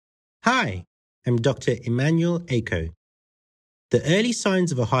Hi, I'm Dr. Emmanuel Ako. The early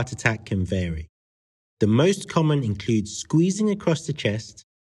signs of a heart attack can vary. The most common include squeezing across the chest,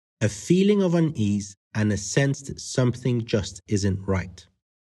 a feeling of unease, and a sense that something just isn't right.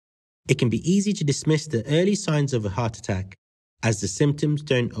 It can be easy to dismiss the early signs of a heart attack as the symptoms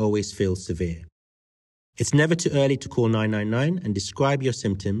don't always feel severe. It's never too early to call 999 and describe your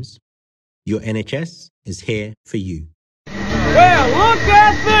symptoms. Your NHS is here for you. Well, look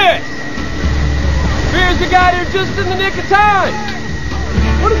at this! Appears we got here just in the nick of time.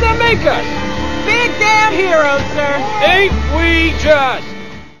 What does that make us? Big damn heroes, sir. Ain't we just?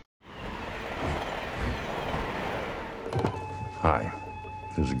 Hi.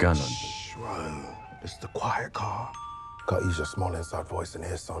 There's a gun on. Shh, Rome. It's the quiet car. Gotta use your small inside voice in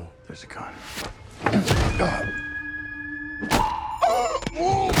here, son. There's a gun.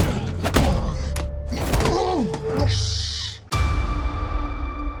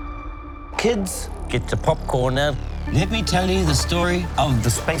 Kids, get your popcorn now. Let me tell you the story of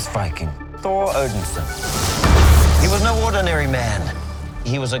the space Viking, Thor Odinson. He was no ordinary man.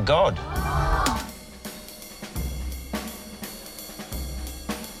 He was a god.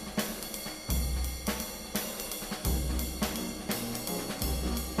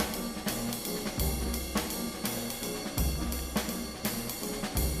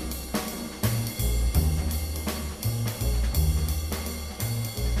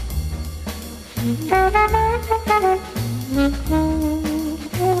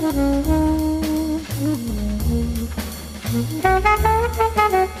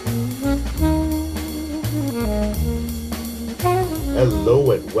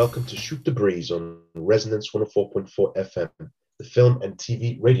 Hello and welcome to Shoot the Breeze on Resonance 104.4 FM, the film and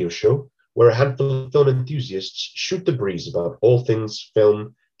TV radio show where a handful of film enthusiasts shoot the breeze about all things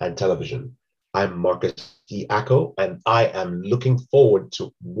film and television. I'm Marcus D. Ako, and I am looking forward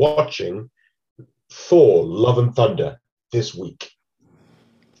to watching Thor: Love and Thunder this week.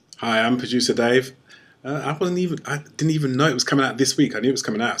 Hi, I'm producer Dave. I didn't even know it was coming out this week. I knew it was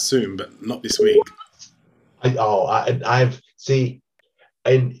coming out soon, but not this week. In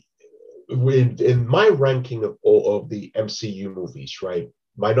my ranking of all of the MCU movies, right?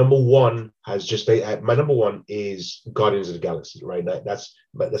 My number one is Guardians of the Galaxy, right? That's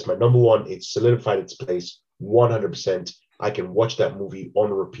my number one. It's solidified its place 100%. I can watch that movie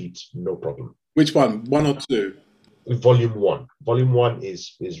on repeat, no problem. Which one? One or two? Volume 1. Volume 1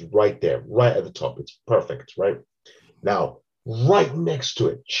 is right there, right at the top. It's perfect, right? Now, right next to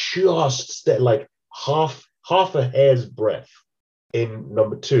it, just like half a hair's breadth in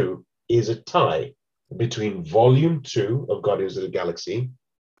number 2 is a tie between Volume 2 of Guardians of the Galaxy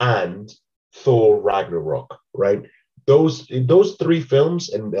and Thor Ragnarok, right? Those three films,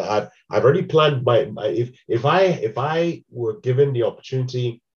 and I've already planned if I were given the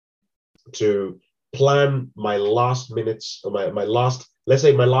opportunity to plan my last minutes or my last, let's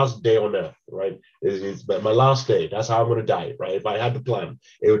say my last day on earth, right? Is my last day. That's how I'm going to die, right? If I had to plan,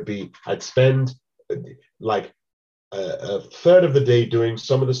 it would be I'd spend like a third of the day doing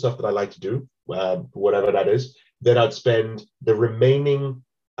some of the stuff that I like to do, whatever that is. Then I'd spend the remaining.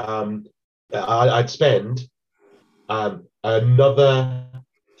 I'd spend another.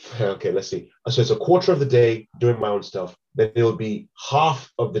 Okay, let's see. So it's a quarter of the day doing my own stuff. Then it'll be half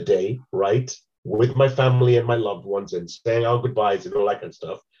of the day, right, with my family and my loved ones and saying our goodbyes and all that kind of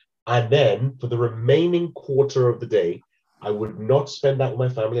stuff. And then for the remaining quarter of the day, I would not spend that with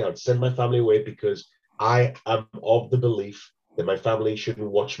my family. I would send my family away because I am of the belief that my family shouldn't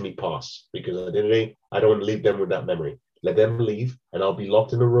watch me pass, because at the end of the day, I don't want to leave them with that memory. Let them leave, and I'll be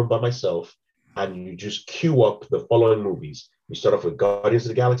locked in a room by myself, and you just queue up the following movies. You start off with Guardians of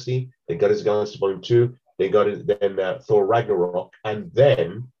the Galaxy, then Guardians of the Galaxy Volume 2, then Thor Ragnarok, and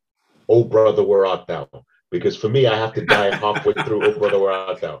then Oh Brother, Where Art Thou? Because for me, I have to die halfway through Oh Brother, Where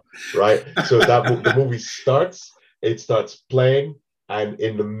Art Thou? Right? So the movie starts, it starts playing, and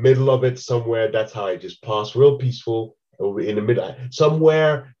in the middle of it somewhere, that's how I just pass real peaceful. In the middle,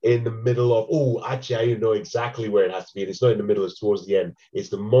 somewhere in the middle of, actually, I know exactly where it has to be. And it's not in the middle, it's towards the end. It's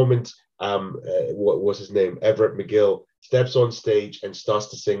the moment, what was his name? Everett McGill steps on stage and starts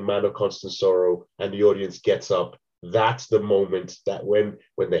to sing Man of Constant Sorrow, and the audience gets up. That's the moment that when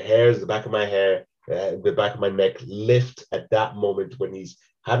the hairs, the back of my hair, the back of my neck lift at that moment when he's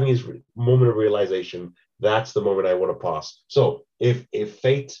having his moment of realization, that's the moment I want to pass. So if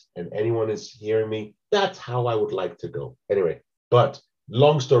fate and anyone is hearing me, that's how I would like to go. Anyway, but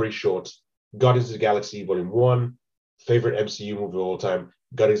long story short, Guardians of the Galaxy Volume 1, favorite MCU movie of all time,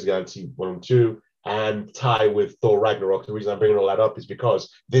 Guardians of the Galaxy Volume 2, and tie with Thor Ragnarok. The reason I'm bringing all that up is because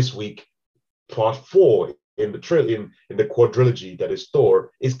this week, Part 4 in the quadrilogy that is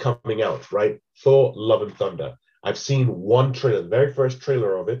Thor is coming out, right? Thor: Love and Thunder. I've seen one trailer, the very first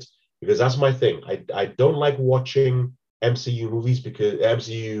trailer of it, because that's my thing. I don't like watching MCU movies because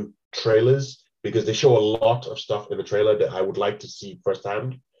MCU trailers because they show a lot of stuff in the trailer that I would like to see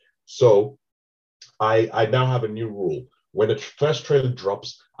firsthand. So I now have a new rule. When the first trailer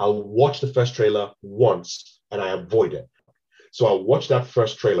drops, I'll watch the first trailer once and I avoid it. So I'll watch that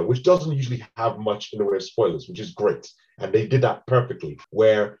first trailer, which doesn't usually have much in the way of spoilers, which is great. And they did that perfectly,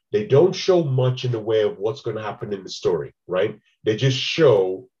 where they don't show much in the way of what's going to happen in the story, right? They just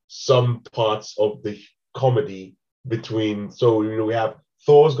show some parts of the comedy between. So, we have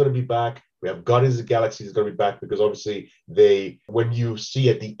Thor's going to be back. We have Guardians of the Galaxy is going to be back because obviously when you see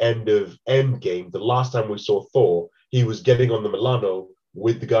at the end of Endgame, the last time we saw Thor, he was getting on the Milano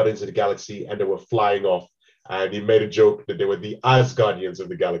with the Guardians of the Galaxy and they were flying off. And he made a joke that they were the Asgardians of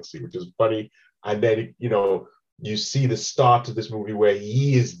the Galaxy, which is funny. And then, you see the start of this movie where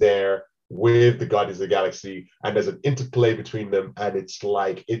he is there with the Guardians of the Galaxy and there's an interplay between them. And it's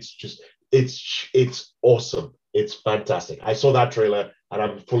like, it's awesome. It's fantastic. I saw that trailer and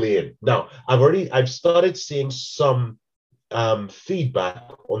I'm fully in. Now, I've started seeing some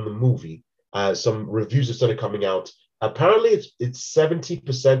feedback on the movie. Some reviews have started coming out. Apparently, it's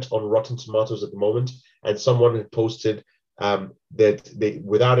 70% on Rotten Tomatoes at the moment, and someone had posted that they,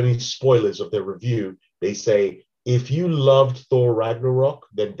 without any spoilers of their review, they say, if you loved Thor Ragnarok,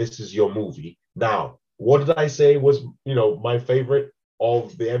 then this is your movie. Now, what did I say was, my favorite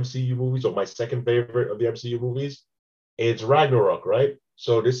of the MCU movies, or my second favorite of the MCU movies? It's Ragnarok, right?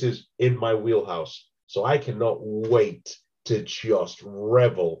 So this is in my wheelhouse. So I cannot wait to just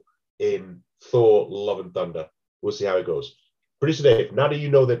revel in Thor Love and Thunder. We'll see how it goes. Producer Dave, now that you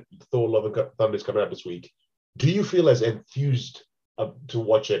know that Thor Love and Thunder is coming out this week, do you feel as enthused to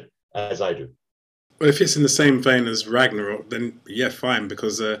watch it as I do? Well, if it's in the same vein as Ragnarok, then yeah, fine,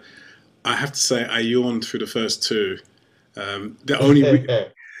 because I have to say I yawned through the first two. The only...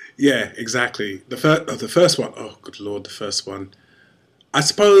 Yeah, exactly. The first one, oh, good Lord, the first one. I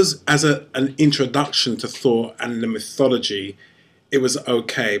suppose as an introduction to Thor and the mythology, it was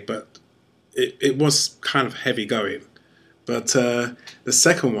okay, but it was kind of heavy going. But the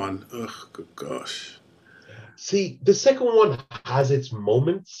second one, oh, good gosh. See, the second one has its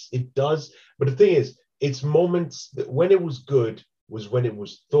moments. It does. But the thing is, its moments, when it was good, was when it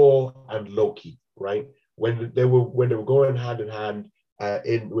was Thor and Loki, right? When they were going hand in hand,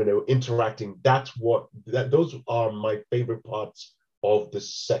 when they were interacting. Those are my favorite parts of the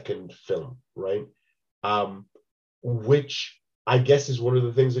second film, right? Which I guess is one of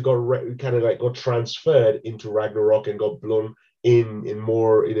the things that got transferred into Ragnarok and got blown in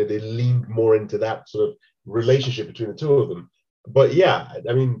more. They leaned more into that sort of relationship between the two of them. But yeah,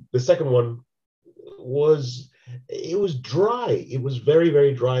 I mean, the second one was dry. It was very,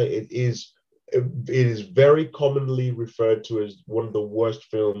 very dry. It is very commonly referred to as one of the worst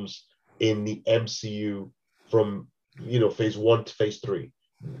films in the MCU from phase 1 to phase 3.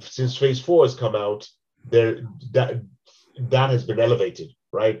 Since phase 4 has come out, that has been elevated,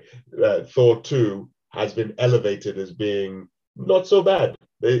 right? Thor 2 has been elevated as being not so bad.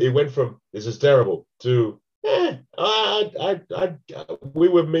 It went from this is terrible to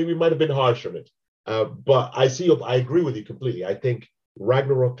we might have been harsh on it. But I agree with you completely. I think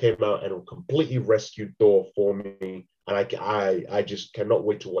Ragnarok came out and completely rescued Thor for me, and I just cannot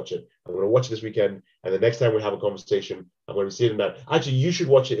wait to watch it. I'm going to watch it this weekend, and the next time we have a conversation, I'm going to see it in that. Actually, you should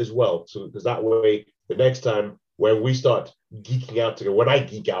watch it as well, so because that way, the next time when we start geeking out together, when I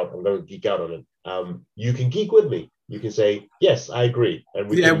geek out, I'm going to geek out on it. You can geek with me. You can say yes, I agree. And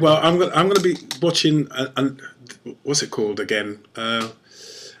I'm going to be watching. What's it called again?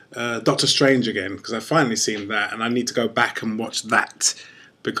 Doctor Strange again, because I've finally seen that and I need to go back and watch that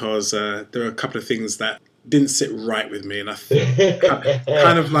because there are a couple of things that didn't sit right with me, and I think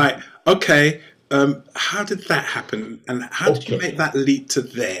kind of like, okay, how did that happen and how did you make that leap to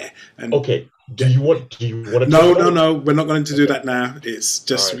there? And okay, do you want to No, we're not going to do that now. It's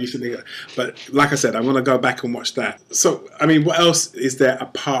just recently, but like I said, I'm going to go back and watch that. So I mean, what else is there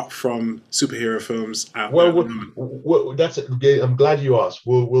apart from superhero films out there? Well, that's it. I'm glad you asked.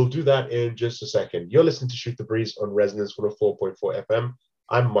 We'll do that in just a second. You're listening to Shoot the Breeze on Resonance 104.4 FM.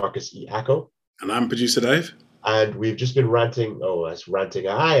 I'm Marcus E. Acko. And I'm producer Dave. And we've just been ranting. Oh, that's ranting.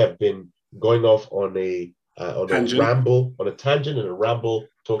 I have been going off on a ramble, on a tangent and a ramble,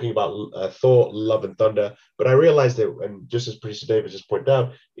 talking about Thor, Love and Thunder. But I realized that, and just as producer David just pointed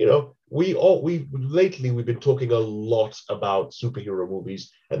out, lately we've been talking a lot about superhero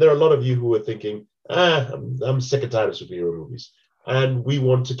movies, and there are a lot of you who are thinking, I'm sick and tired of superhero movies. and we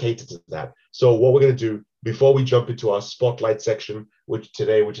want to cater to that. So what we're going to do before we jump into our spotlight section, which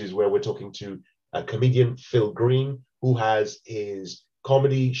is where we're talking to comedian Phil Green, who has his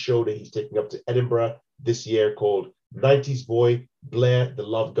comedy show that he's taking up to Edinburgh this year called 90s Boy, Blair, the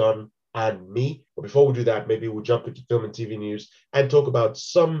Love Gun, and Me. But before we do that, maybe we'll jump into film and TV news and talk about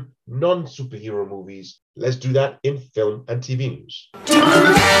some non-superhero movies. Let's do that in film and TV news.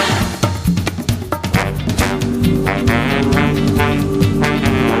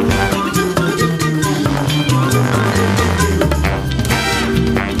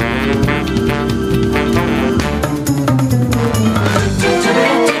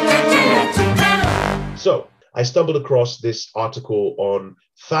 So I stumbled across this article on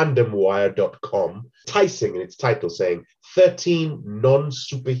fandomwire.com, enticing in its title, saying 13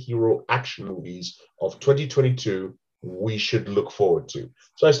 non-superhero action movies of 2022 we should look forward to.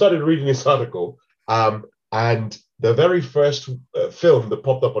 So I started reading this article, and the very first film that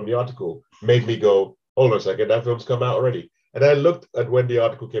popped up on the article made me go, hold on a second, that film's come out already. And I looked at when the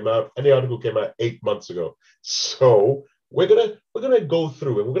article came out, and the article came out 8 months ago. So we're gonna go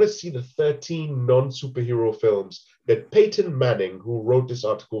through and we're gonna see the 13 non-superhero films that Peyton Manning, who wrote this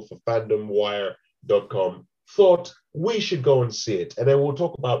article for fandomwire.com, thought we should go and see it. And then we'll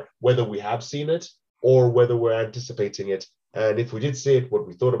talk about whether we have seen it or whether we're anticipating it. And if we did see it, what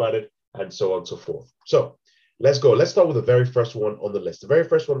we thought about it, and so on and so forth. So let's go. Let's start with the very first one on the list. The very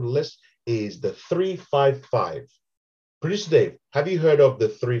first one on the list is the 355. Producer Dave, have you heard of the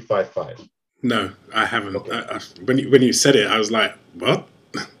 355? No, I haven't. Okay. When you said it, I was like, what?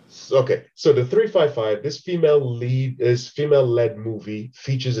 Okay, so the 355, this female-led movie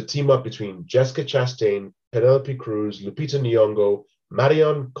features a team-up between Jessica Chastain, Penelope Cruz, Lupita Nyong'o,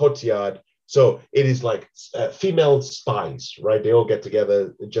 Marion Cotillard. So it is like female spies, right? They all get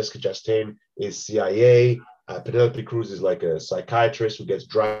together. Jessica Chastain is CIA. Penelope Cruz is like a psychiatrist who gets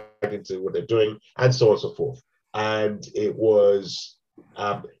dragged into what they're doing, and so on and so forth. And it was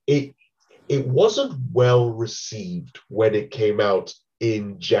it wasn't well received when it came out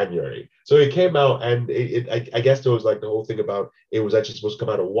in January. So it came out, and I guess there was like the whole thing about it was actually supposed to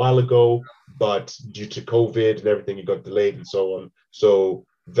come out a while ago, but due to COVID and everything, it got delayed and so on. So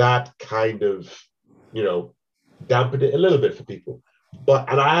that kind of, dampened it a little bit for people.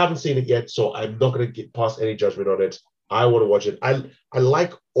 And I haven't seen it yet, so I'm not going to get past any judgment on it. I want to watch it. I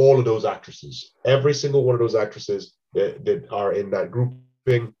like all of those actresses. Every single one of those actresses that are in that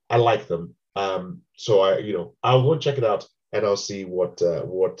grouping, I like them. So I'll go and check it out, and I'll see what's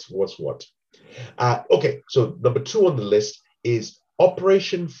what. Okay, so number 2 on the list is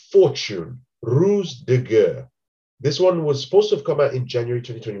Operation Fortune, Ruse de Guerre. This one was supposed to have come out in January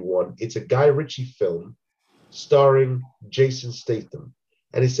 2021. It's a Guy Ritchie film starring Jason Statham.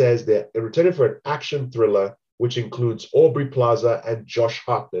 And it says they're returning for an action thriller, which includes Aubrey Plaza and Josh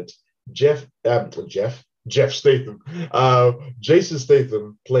Hartnett. Jeff Statham. Jason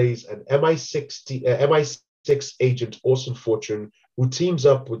Statham plays an MI6 agent, Orson Fortune, who teams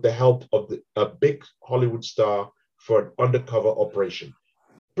up with the help of a big Hollywood star for an undercover operation.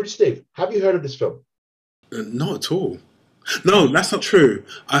 Pretty Steve, have you heard of this film? Not at all. No, that's not true.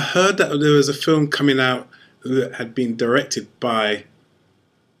 I heard that there was a film coming out that had been directed by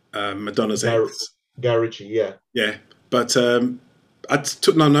Madonna's ex. Guy Ritchie, yeah. Yeah, but I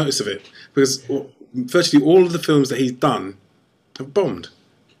took no notice of it because virtually all of the films that he's done have bombed.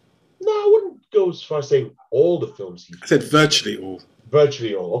 No, I wouldn't go as far as saying all the films I said virtually all.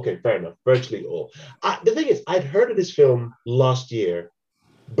 Virtually all. Okay, fair enough. Virtually all. The thing is, I'd heard of this film last year,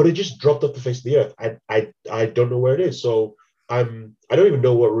 but it just dropped off the face of the earth. I don't know where it is. So I don't even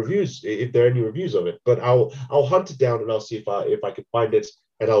know what reviews, if there are any reviews of it. But I'll hunt it down and I'll see if I can find it,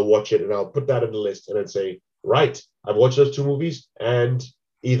 and I'll watch it, and I'll put that on the list and then say, right, I've watched those 2 movies, and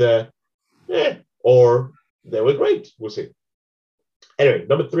either or they were great. We'll see. Anyway,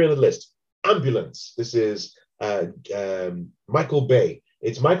 number 3 on the list, Ambulance. This is Michael Bay.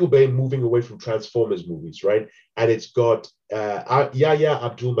 It's Michael Bay moving away from Transformers movies, right? And it's got Yahya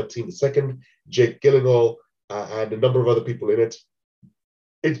Abdul-Mateen II, Jake Gyllenhaal, and a number of other people in it.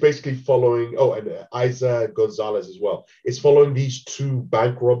 It's basically following, and Isa Gonzalez as well. It's following these 2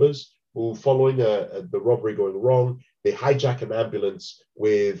 bank robbers who, following the robbery going wrong, they hijack an ambulance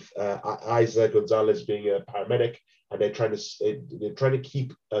with Isa Gonzalez being a paramedic, and they're trying to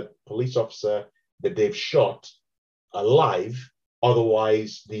keep a police officer that they've shot alive.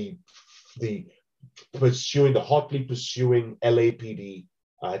 Otherwise, the hotly pursuing LAPD,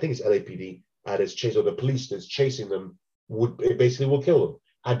 I think it's LAPD, and it's chasing, or the police that's chasing them will kill them,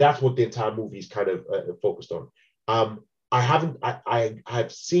 and that's what the entire movie is kind of focused on. I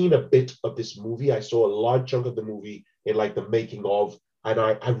have seen a bit of this movie. I saw a large chunk of the movie in like the making of, and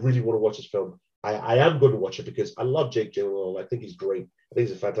I really want to watch this film. I am going to watch it because I love Jake Gyllenhaal. I think he's great. I think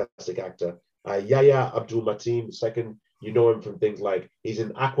he's a fantastic actor. Yahya Abdul-Mateen II, you know him from things like he's in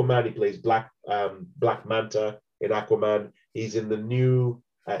Aquaman. He plays Black Manta in Aquaman. He's in the new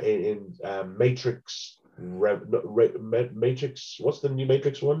Matrix. Matrix. What's the new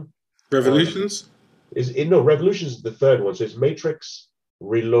Matrix one? Revolutions. Revolutions is the third one. So it's Matrix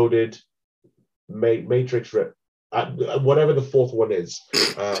Reloaded, Matrix. Whatever the fourth one is,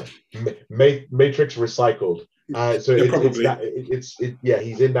 Matrix Recycled. So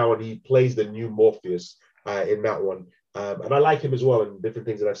he's in that one. He plays the new Morpheus in that one, and I like him as well in different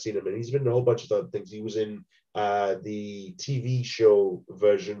things that I've seen him in. He's been in a whole bunch of other things. He was in the TV show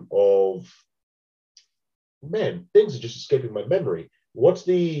version of, man, things are just escaping my memory. What's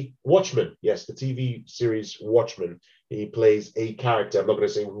the Watchmen? Yes, the TV series Watchmen. He plays a character. I'm not going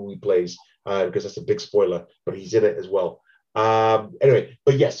to say who he plays because that's a big spoiler, but he's in it as well. Anyway,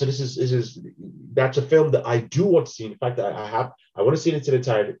 but yes, so that's a film that I do want to see. In fact, I want to see it in its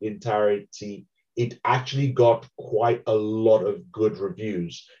entirety. It actually got quite a lot of good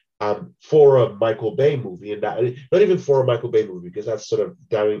reviews for a Michael Bay movie, and that not even for a Michael Bay movie because that's sort of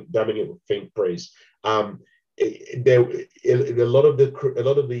damning it with faint praise. A lot of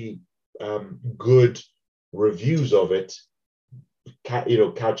the good reviews of it,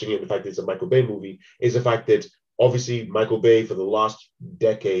 couching it in the fact that it's a Michael Bay movie, is the fact that obviously Michael Bay for the last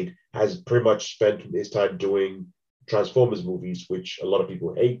decade has pretty much spent his time doing Transformers movies, which a lot of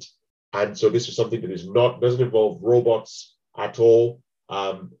people hate, and so this is something that doesn't involve robots at all,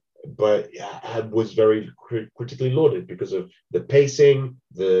 but was very critically lauded because of the pacing,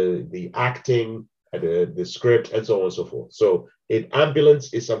 the acting, the script, and so on and so forth. So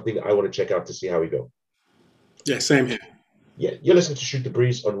Ambulance is something I want to check out to see how we go. Yeah, same here. Yeah, you're listening to Shoot the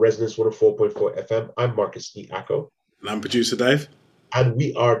Breeze on Resonance 104.4 FM. I'm Marcus E. Acko. And I'm producer Dave. And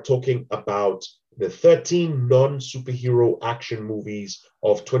we are talking about the 13 non-superhero action movies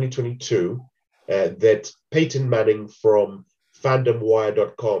of 2022 that Peyton Manning from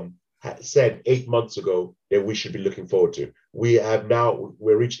fandomwire.com said 8 months ago that we should be looking forward to.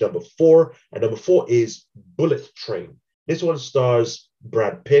 We're reached number 4, and number 4 is Bullet Train. This one stars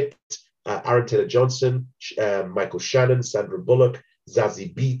Brad Pitt, Aaron Taylor-Johnson, Michael Shannon, Sandra Bullock,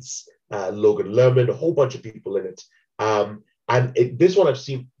 Zazie Beetz, Logan Lerman, a whole bunch of people in it. This one I've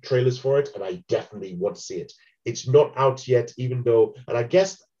seen trailers for it, and I definitely want to see it. It's not out yet, even though, and I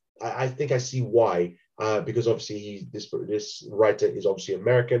guess I think I see why. Because obviously this writer is obviously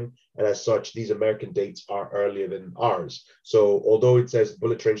American, and as such, these American dates are earlier than ours. So although it says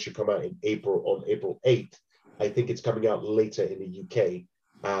Bullet Train should come out on April 8th, I think it's coming out later in the UK.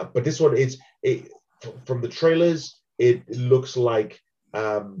 But this one from the trailers, it looks like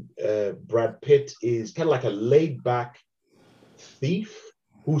Brad Pitt is kind of like a laid-back thief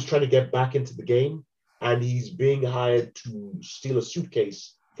who's trying to get back into the game, and he's being hired to steal a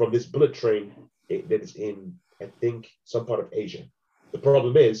suitcase from this bullet train that is in, I think, some part of Asia. The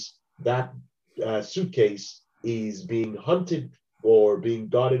problem is that suitcase is being hunted or being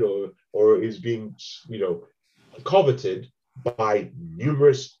guarded or is being, coveted by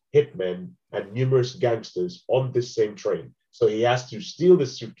numerous hitmen and numerous gangsters on this same train. So he has to steal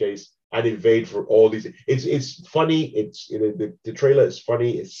this suitcase and evade for all these. It's funny. The trailer is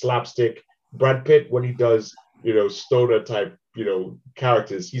funny. It's slapstick. Brad Pitt, when he does, stoner type,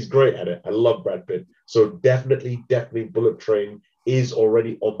 characters, he's great at it. I love Brad Pitt. So definitely Bullet Train is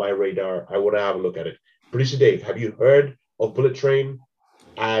already on my radar. I want to have a look at it. Producer Dave, have you heard of Bullet Train?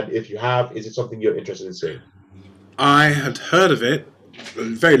 And if you have, is it something you're interested in seeing? I had heard of it,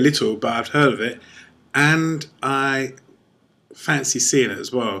 very little, but I've heard of it, and I fancy seeing it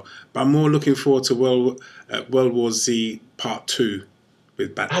as well. But I'm more looking forward to World War Z Part 2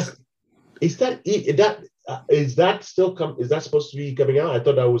 with Batman. Is that still is that supposed to be coming out? I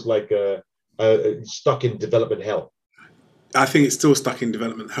thought that was like stuck in development hell. I think it's still stuck in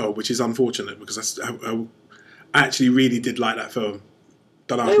development hell, which is unfortunate because I actually really did like that film.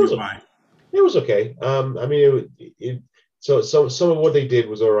 Don't ask me why. It was okay. So some of what they did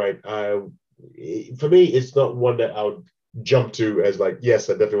was all right. For me, it's not one that I would jump to as like, yes,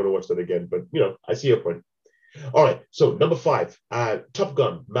 I definitely want to watch that again. But I see your point. All right, so number 5, Top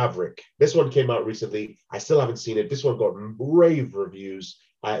Gun Maverick. This one came out recently. I still haven't seen it. This one got rave reviews.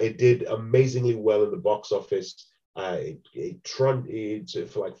 It did amazingly well in the box office. It's for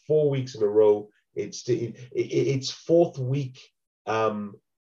like 4 weeks in a row. It's fourth week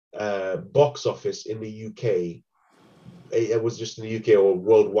box office in the UK. It was just in the UK or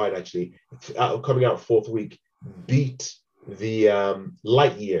worldwide actually. Coming out fourth week, beat the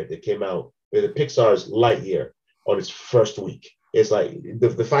Lightyear that came out. The Pixar's Lightyear. on its first week. It's like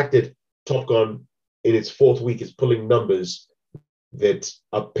the fact that Top Gun in its fourth week is pulling numbers that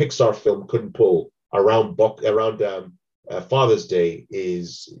a Pixar film couldn't pull around Father's Day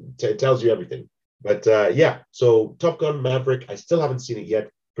tells you everything. But yeah, so Top Gun Maverick, I still haven't seen it yet.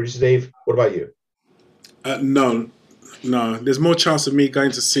 Producer Dave, what about you? No. There's more chance of me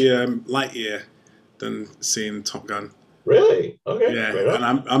going to see Lightyear than seeing Top Gun. Really? Okay. Yeah,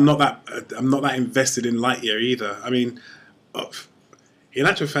 and I'm not that invested in Lightyear either. I mean, in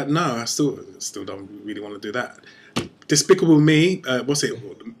actual fact, no, I still don't really want to do that. Despicable Me, what's it?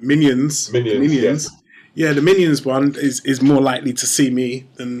 Minions. Minions. Yeah, the Minions one is more likely to see me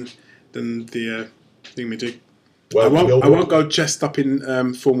than the thingamajig. Well, I won't go dressed up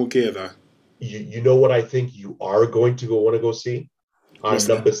in formal gear though. You know what I think you are going to want to go see? Our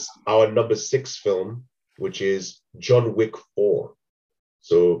number 6 film, which is John Wick 4.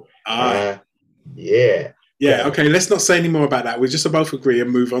 So, yeah. Yeah, okay, let's not say any more about that. We'll just both agree and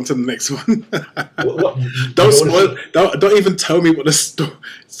move on to the next one. Don't even tell me what the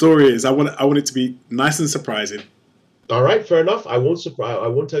story is. I want it to be nice and surprising. All right, fair enough. I won't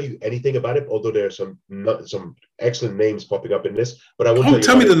tell you anything about it, although there are some excellent names popping up in this. But I won't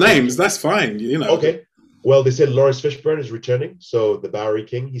tell me the names. That's fine. You know. Okay. Well, they said Lawrence Fishburne is returning, so the Bowery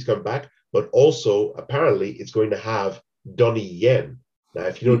King, he's come back. But also, apparently, it's going to have Donnie Yen. Now,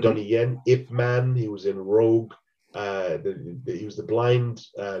 if you know Donnie Yen, Ip Man, he was in Rogue. He was the blind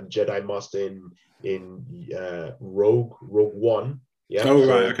Jedi Master in Rogue One. Yeah. Oh,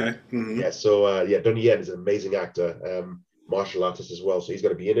 right, okay. Mm-hmm. Yeah, so Donnie Yen is an amazing actor, martial artist as well, so he's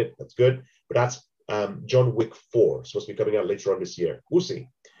going to be in it. That's good. But that's John Wick 4, supposed to be coming out later on this year. We'll see.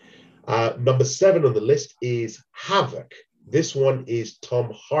 Number 7 on the list is Havoc. This one is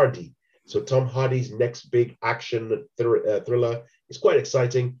Tom Hardy. So Tom Hardy's next big action thriller is quite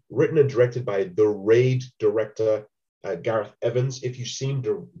exciting. Written and directed by The Raid director Gareth Evans. If you've seen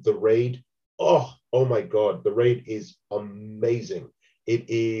The Raid, oh my God, The Raid is amazing. It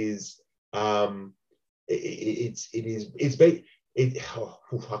is how can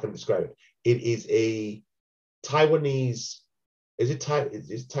I describe it? It is a Taiwanese. Is it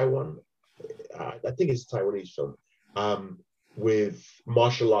Taiwan? I think it's a Taiwanese film with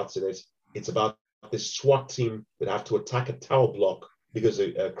martial arts in it. It's about this SWAT team that have to attack a tower block because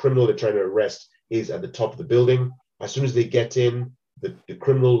a criminal they're trying to arrest is at the top of the building. As soon as they get in, the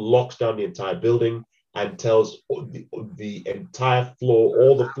criminal locks down the entire building and tells the entire floor,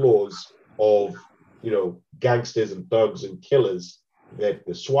 all the floors of, gangsters and thugs and killers that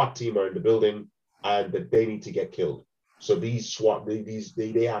the SWAT team are in the building and that they need to get killed. So these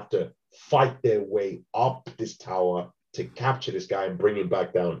they have to fight their way up this tower to capture this guy and bring him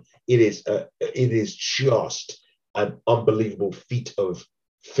back down. It is just an unbelievable feat of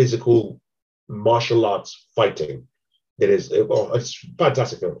physical martial arts fighting. It's a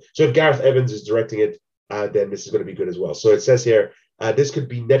fantastic film. So if Gareth Evans is directing it, then this is going to be good as well. So it says here, this could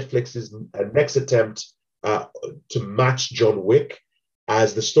be Netflix's next attempt to match John Wick,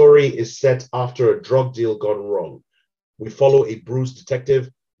 as the story is set after a drug deal gone wrong. We follow a bruised detective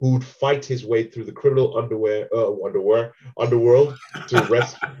who would fight his way through the criminal underworld to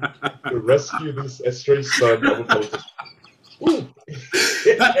rescue this estranged son of a politician.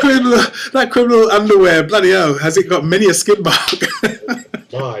 that criminal underwear, bloody hell, has it got many a skin mark?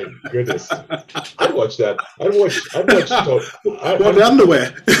 My goodness, I'd watch that. I'd watch the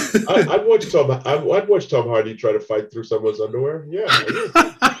underwear. I'd watch Tom Hardy try to fight through someone's underwear. Yeah.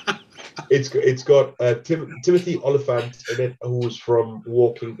 It's got Timothy Olyphant in it, who's from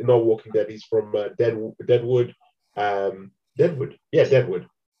Walking Dead. He's from Deadwood, Deadwood,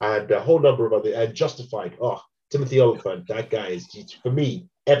 and a whole number of other, and Justified. Oh, Timothy Olyphant, that guy is, for me,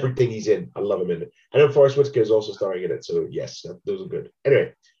 everything he's in, I love him in it. And then Forrest Whitaker is also starring in it, so yes, those are good.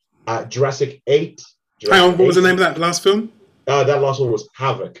 Anyway, Jurassic 8. Hang on, what was the name of that last film? That last one was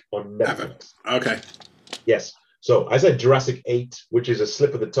Havoc on Netflix. Havoc. Okay. Yes. So I said Jurassic 8, which is a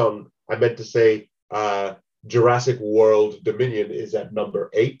slip of the tongue. I meant to say Jurassic World Dominion is at number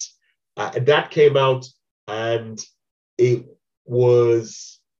 8. And that came out, and it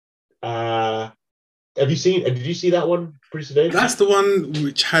was. Did you see that one, Producer Dave? That's the one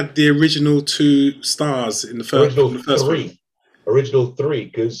which had the original 2 stars in the first. Original 3,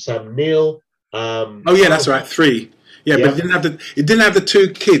 because Sam Neill. That's right, 3. Yeah, but it didn't have the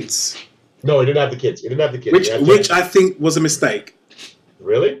 2 kids. No, it didn't have the kids. Which I think was a mistake.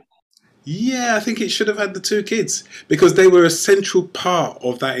 Really? Yeah, I think it should have had the 2 kids because they were a central part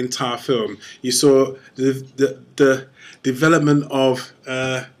of that entire film. You saw the development of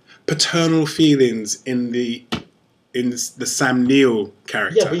paternal feelings in the in the Sam Neill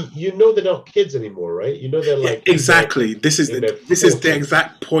character. Yeah, but you know they're not kids anymore, right? You know they're like exactly. This is the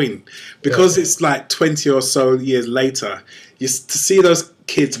exact point, because it's like 20 or so years later. To see those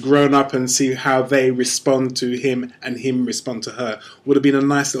kids grown up and see how they respond to him and him respond to her would have been a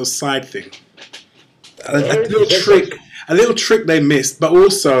nice little side thing. A little trick they missed, but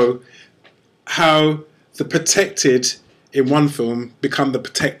also how the protected in one film become the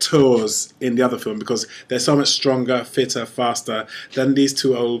protectors in the other film, because they're so much stronger, fitter, faster than these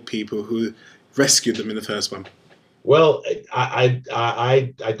two old people who rescued them in the first one. Well, I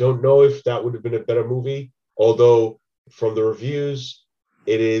don't know if that would have been a better movie, although from the reviews,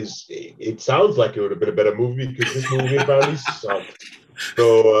 it sounds like it would have been a better movie, because this movie apparently sucked.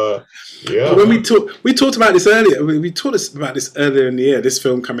 So yeah. When we talked about this earlier. We talked about this earlier in the year. This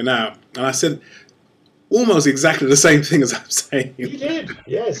film coming out, and I said almost exactly the same thing as I'm saying. You did,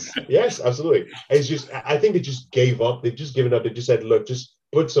 yes, absolutely. It's just, I think they just gave up. They've just given up. They just said, look, just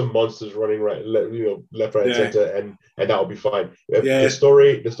put some monsters running left, right, and center, and that'll be fine. The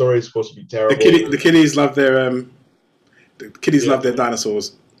story is supposed to be terrible. The kiddies love their love their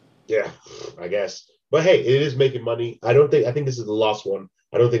dinosaurs. Yeah, I guess. But hey, it is making money. I think this is the last one.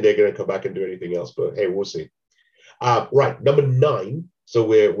 I don't think they're going to come back and do anything else. But hey, we'll see. Right, number 9. So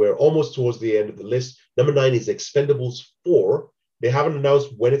we're almost towards the end of the list. Number 9 is Expendables 4. They haven't announced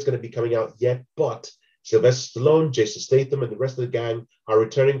when it's going to be coming out yet, but Sylvester Stallone, Jason Statham, and the rest of the gang are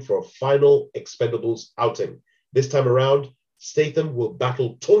returning for a final Expendables outing. This time around, Statham will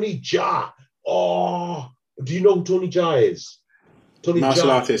battle Tony Jaa. Oh, do you know who Tony Jaa is?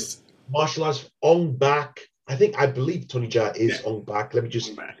 Martial artist. Martial arts, Ong Bak. I believe Tony Jaa is Ong Bak. Let me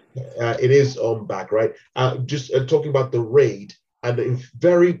just... it is Ong Bak, right? Just talking about the raid. And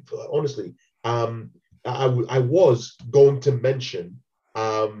very honestly, I was going to mention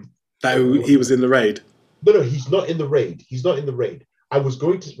that he was in the raid. No, he's not in the raid. I was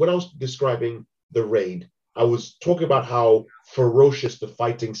going to, when I was describing the raid, I was talking about how ferocious the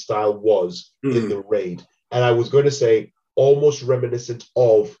fighting style was in the raid, and I was going to say almost reminiscent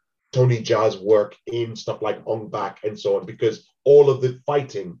of Tony Jaa's work in stuff like Ong Bak and so on, because all of the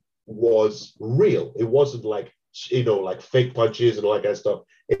fighting was real. It wasn't like, like fake punches and all that kind of stuff.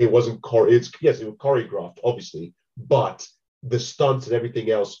 It wasn't it was choreographed, obviously, but the stunts and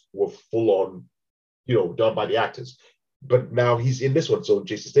everything else were full on, done by the actors. But now he's in this one. So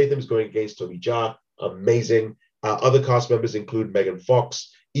Jason Statham is going against Tony Jaa. Amazing. Other cast members include Megan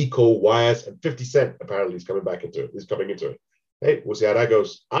Fox, Iko Uwais, and 50 Cent apparently is coming into it. Hey, we'll see how that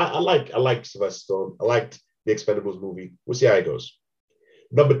goes. I like Sylvester Stallone. I liked the Expendables movie. We'll see how it goes.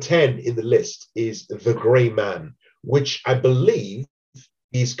 Number 10 in the list is The Gray Man, which I believe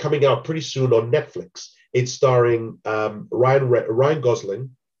is coming out pretty soon on Netflix. It's starring Ryan Gosling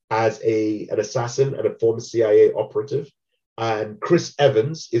as an assassin and a former CIA operative, and Chris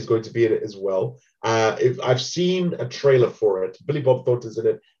Evans is going to be in it as well. I've seen a trailer for it. Billy Bob Thornton is in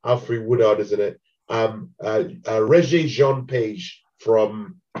it. Alfred Woodard is in it. Regé-Jean Page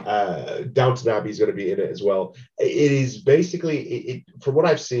from Downton Abbey is going to be in it as well. It is basically, from what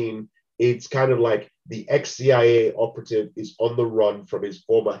I've seen, it's kind of like the ex-CIA operative is on the run from his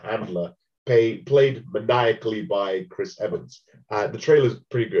former handler, played maniacally by Chris Evans. The trailer's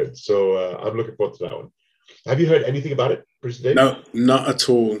pretty good, so I'm looking forward to that one. Have you heard anything about it, Producer Dave? No, not at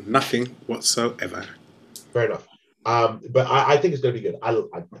all. Nothing whatsoever. Fair enough. But I think it's going to be good. I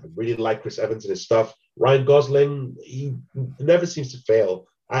really like Chris Evans and his stuff. Ryan Gosling, he never seems to fail.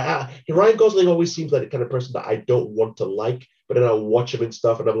 Ryan Gosling always seems like the kind of person that I don't want to like, but then I'll watch him and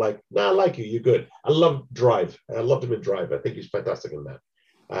stuff, and I'm like, I like you. You're good. I love Drive. I loved him in Drive. I think he's fantastic in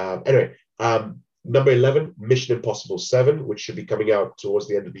that. Anyway, number 11, Mission Impossible 7, which should be coming out towards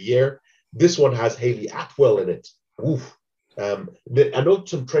the end of the year. This one has Hayley Atwell in it. Oof. I know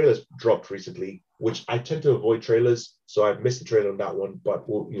some trailers dropped recently, which I tend to avoid trailers, so I've missed the trailer on that one. But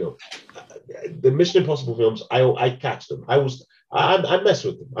the Mission Impossible films, I catch them. I mess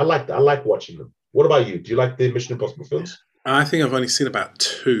with them. I like watching them. What about you? Do you like the Mission Impossible films? I think I've only seen about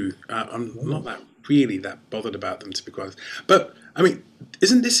 2. I'm not really that bothered about them, to be honest. But I mean,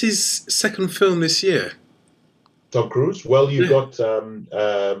 isn't this his second film this year? Tom Cruise. Well, you've got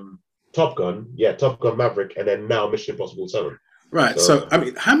Top Gun, Top Gun Maverick, and then now Mission Impossible 7. Right. So, I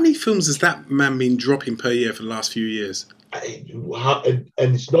mean, how many films has that man been dropping per year for the last few years? And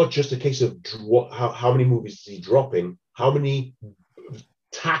it's not just a case of how many movies is he dropping, how many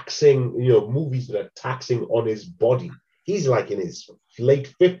taxing, movies that are taxing on his body. He's like in his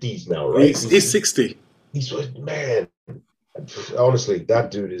late 50s now, right? He's 60. Man, honestly,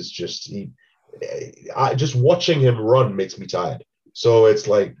 that dude is just watching him run makes me tired. So it's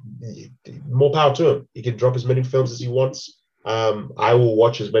like more power to him. He can drop as many films as he wants. I will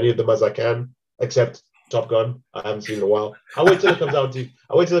watch as many of them as I can, except Top Gun. I haven't seen in a while. I'll wait till it comes out on TV.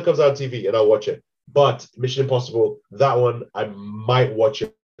 I'll wait till it comes out on TV and I'll watch it. But Mission Impossible, that one, I might watch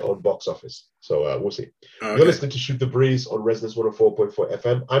it on box office. So we'll see. Okay. You're listening to Shoot the Breeze on Resonance 104.4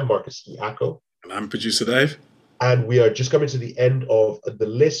 FM. I'm Marcus Iacco. And I'm producer Dave. And we are just coming to the end of the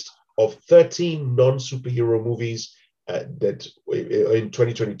list of 13 non-superhero movies that in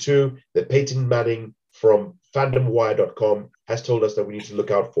 2022 that Peyton Manning from fandomwire.com has told us that we need to look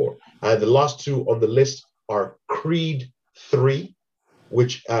out for. And the last two on the list are Creed 3,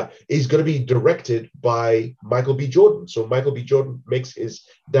 which is going to be directed by Michael B. Jordan. So Michael B. Jordan makes his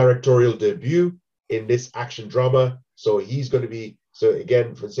directorial debut in this action drama. So he's going to be, so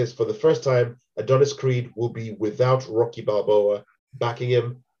again, for the first time, Adonis Creed will be without Rocky Balboa backing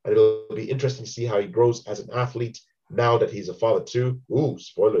him. And it'll be interesting to see how he grows as an athlete now that he's a father too. Ooh,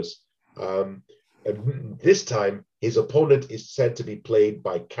 spoilers. And this time, his opponent is said to be played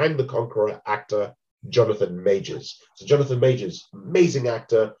by Kang the Conqueror actor Jonathan Majors. So Jonathan Majors, amazing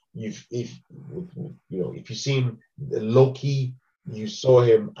actor. If you've seen Loki, you saw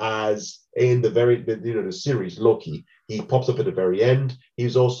him as in the series Loki. He pops up at the very end.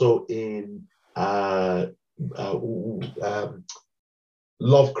 He's also in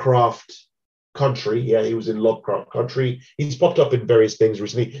Lovecraft Country. Yeah, he was in Lovecraft Country. He's popped up in various things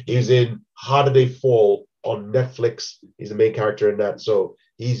recently. He's in Harder They Fall on Netflix. He's the main character in that. So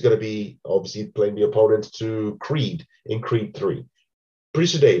he's going to be obviously playing the opponent to Creed in Creed 3.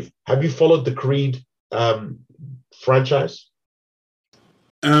 Producer Dave, have you followed the Creed franchise?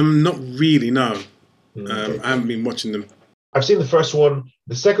 Not really, no. Okay. I haven't been watching them. I've seen the first one.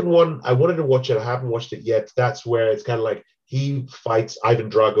 The second one, I wanted to watch it. I haven't watched it yet. That's where it's kind of like he fights Ivan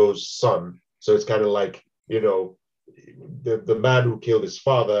Drago's son. So it's kind of like, the man who killed his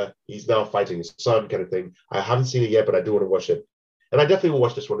father, he's now fighting his son kind of thing. I haven't seen it yet, but I do want to watch it. And I definitely will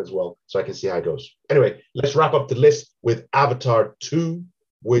watch this one as well, so I can see how it goes. Anyway, let's wrap up the list with Avatar 2,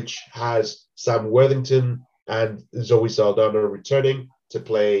 which has Sam Worthington and Zoe Saldana returning to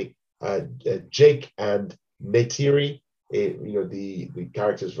play Jake and Neytiri, the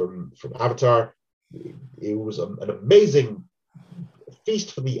characters from Avatar. It was an amazing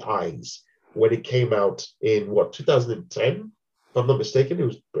feast for the eyes when it came out in 2010, if I'm not mistaken. It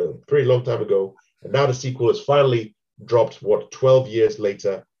was a pretty long time ago, and now the sequel is finally dropped 12 years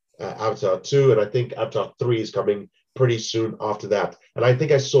later, Avatar 2, and I think Avatar 3 is coming pretty soon after that. And I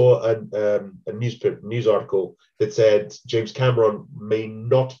think I saw a news article that said James Cameron may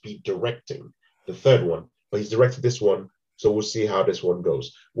not be directing the third one, but he's directed this one, so we'll see how this one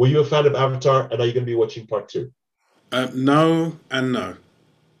goes. Were you a fan of Avatar, and are you going to be watching part 2? No and no.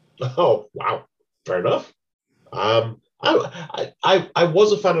 Oh, wow. Fair enough. I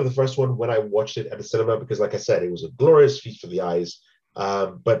was a fan of the first one when I watched it at the cinema because, like I said, it was a glorious feast for the eyes.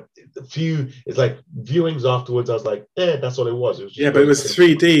 But it's like viewings afterwards, I was like, that's all it was. It was just but it was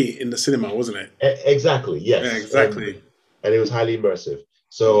 3D in the cinema, wasn't it? Exactly, yes. Yeah, exactly. And it was highly immersive.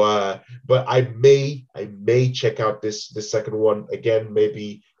 So, but I may check out this second one again,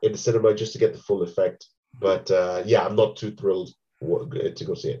 maybe in the cinema just to get the full effect. But I'm not too thrilled to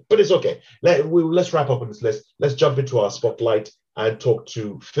go see it, but it's okay. Let's wrap up on this list. Let's jump into our spotlight and talk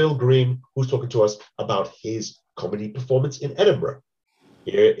to Phil Green, who's talking to us about his comedy performance in Edinburgh.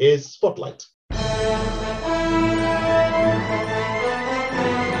 Here is Spotlight.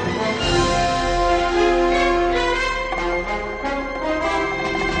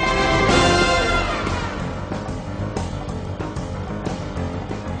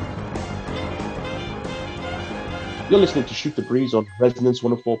 You're listening to Shoot the Breeze on Resonance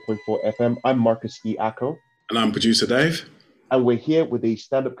 104.4 FM. I'm Marcus Iacco. And I'm producer Dave. And we're here with a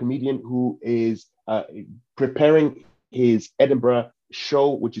stand-up comedian who is preparing his Edinburgh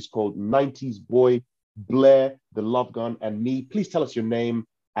show, which is called 90s Boy, Blair, The Love Gun, and Me. Please tell us your name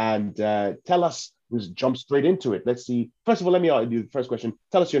and tell us, let's jump straight into it. Let's see. First of all, let me ask you the first question.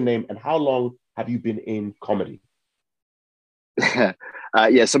 Tell us your name and how long have you been in comedy?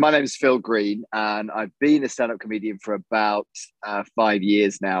 So my name is Phil Green, and I've been a stand-up comedian for about 5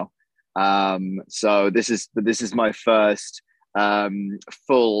 years now. So this is my first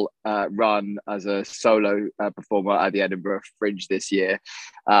full run as a solo performer at the Edinburgh Fringe this year.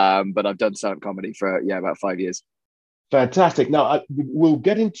 But I've done stand-up comedy for about 5 years. Fantastic. Now we'll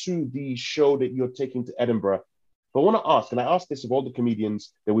get into the show that you're taking to Edinburgh. But I want to ask, and I asked this of all the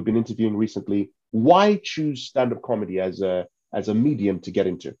comedians that we've been interviewing recently, why choose stand-up comedy as a medium to get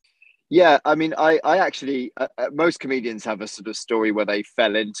into? Yeah, I mean, I actually, most comedians have a sort of story where they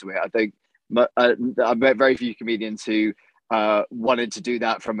fell into it. I think I met very few comedians who wanted to do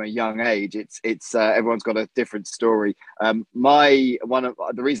that from a young age. It's everyone's got a different story. One of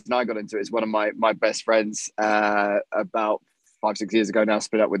the reason I got into it is one of my best friends about 5-6 years ago now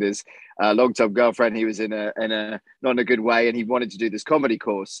split up with his long-term girlfriend. He was in a not in a good way, and he wanted to do this comedy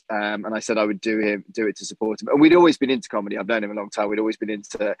course. And I said I would do it to support him. And we'd always been into comedy. I've known him a long time. We'd always been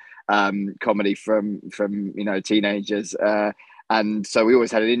into comedy from teenagers. And so we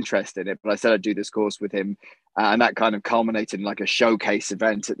always had an interest in it. But I said I'd do this course with him. And that kind of culminated in like a showcase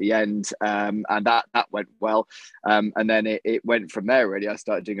event at the end. And that went well. And then it went from there, really. I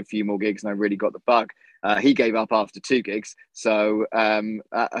started doing a few more gigs and I really got the bug. He gave up after 2 gigs. So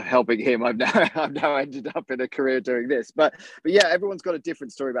helping him, I've now ended up in a career doing this. But yeah, everyone's got a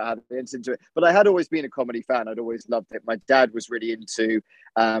different story about how they entered into it. But I had always been a comedy fan. I'd always loved it. My dad was really into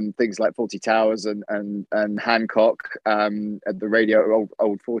things like Fawlty Towers and Hancock, at the radio,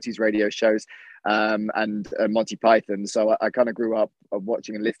 old 40s radio shows. And Monty Python. So I kind of grew up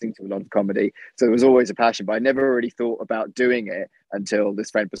watching and listening to a lot of comedy. So there was always a passion, but I never really thought about doing it until this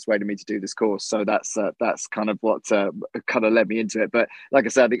friend persuaded me to do this course. So that's kind of what kind of led me into it. But like I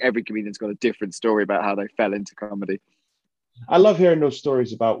said, I think every comedian's got a different story about how they fell into comedy. I love hearing those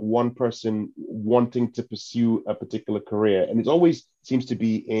stories about one person wanting to pursue a particular career. And it always seems to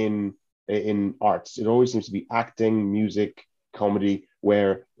be in arts. It always seems to be acting, music, comedy,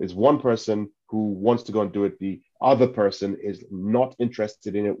 where there's one person who wants to go and do it. The other person is not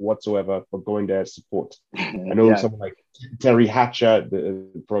interested in it whatsoever, but going there as support. I know someone like Terry Hatcher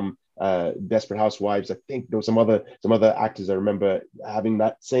from Desperate Housewives. I think there was some other actors I remember having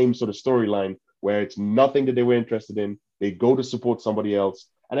that same sort of storyline where it's nothing that they were interested in. They go to support somebody else.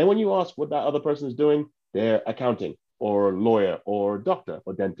 And then when you ask what that other person is doing, they're accounting or lawyer or doctor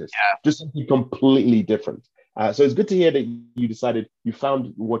or dentist. Just something completely different. So it's good to hear that you decided you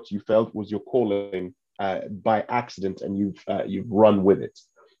found what you felt was your calling by accident, and you've run with it.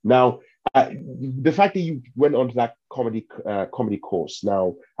 Now, the fact that you went on to that comedy course.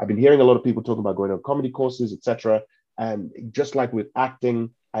 Now, I've been hearing a lot of people talking about going on comedy courses, etc. And just like with acting,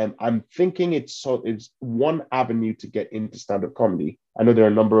 I'm thinking it's one avenue to get into stand-up comedy. I know there are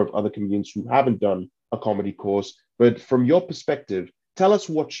a number of other comedians who haven't done a comedy course, but from your perspective, tell us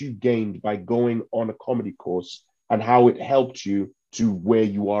what you gained by going on a comedy course and how it helped you to where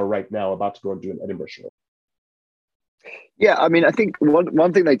you are right now, about to go and do an Edinburgh show. Yeah, I mean, I think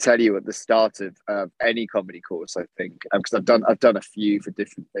one thing they tell you at the start of any comedy course, I think, because I've done a few for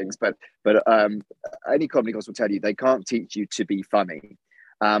different things, but any comedy course will tell you they can't teach you to be funny,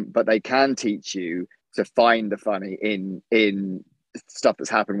 but they can teach you to find the funny in stuff that's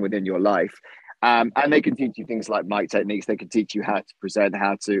happened within your life. And they can teach you things like mic techniques. They can teach you how to present,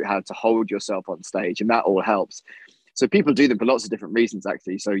 how to hold yourself on stage, and that all helps. So people do them for lots of different reasons,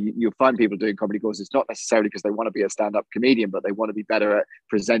 actually. So you'll find people doing comedy courses not necessarily because they want to be a stand-up comedian, but they want to be better at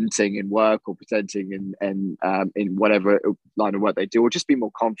presenting in work or presenting in whatever line of work they do, or just be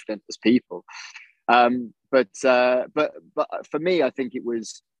more confident as people. But for me, I think it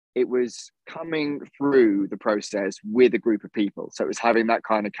was coming through the process with a group of people. So it was having that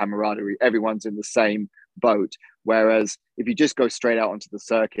kind of camaraderie. Everyone's in the same boat. Whereas if you just go straight out onto the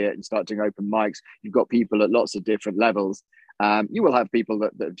circuit and start doing open mics, you've got people at lots of different levels. You will have people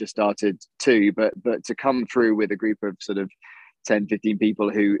that have just started too, but to come through with a group of sort of 10, 15 people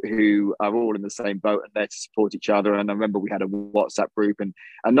who are all in the same boat and there to support each other. And I remember we had a WhatsApp group, and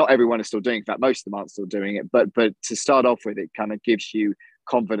not everyone is still doing it. In fact, most of them aren't still doing it. But to start off with, it kind of gives you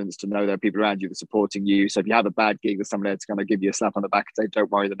confidence to know there are people around you that are supporting you. So if you have a bad gig, there's someone there to kind of give you a slap on the back and say,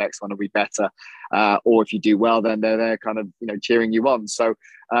 don't worry, the next one will be better. Or if you do well, then they're there kind of, cheering you on. So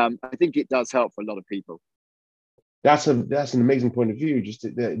I think it does help for a lot of people. That's an amazing point of view, just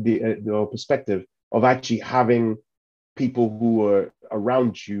the perspective of actually having people who are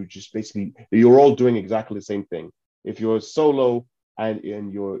around you, just basically, you're all doing exactly the same thing. If you're solo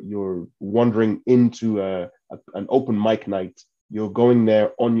and you're wandering into an open mic night, you're going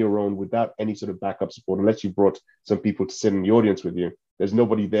there on your own without any sort of backup support, unless you brought some people to sit in the audience with you. There's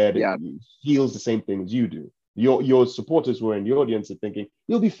nobody there that feels the same thing as you do. Your supporters who are in the audience are thinking,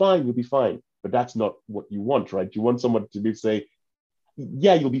 you'll be fine. But that's not what you want, right? You want someone to say,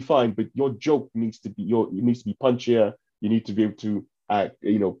 yeah, you'll be fine, but your joke needs to be punchier. You need to be able to,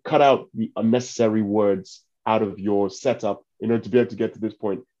 cut out the unnecessary words out of your setup in order to be able to get to this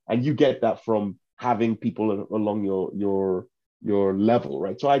point. And you get that from having people along your level,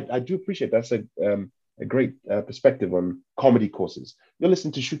 right? So I do appreciate that's a great perspective on comedy courses. You're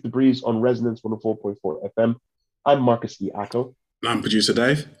listening to Shoot the Breeze on Resonance 104.4 FM. I'm Marcus E. Acko. I'm producer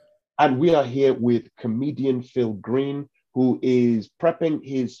Dave. And we are here with comedian Phil Green, who is prepping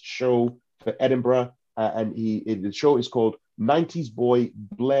his show for Edinburgh. and the show is called 90s Boy,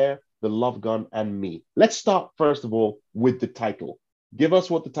 Blair, the Love Gun, and Me. Let's start, first of all, with the title. Give us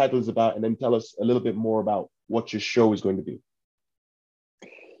what the title is about, and then tell us a little bit more about what your show is going to be.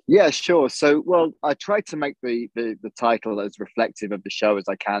 Yeah, sure. So, well, I tried to make the title as reflective of the show as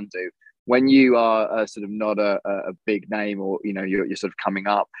I can do. When you are sort of not a big name, or you're sort of coming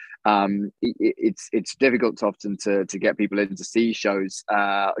up, it's difficult often to get people in to see shows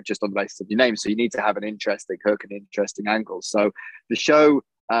just on the basis of your name. So you need to have an interesting hook, an interesting angle. So the show,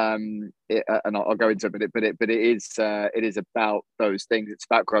 and I'll go into it, but it is about those things. It's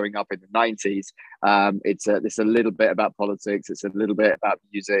about growing up in the 90s. It's a little bit about politics. It's a little bit about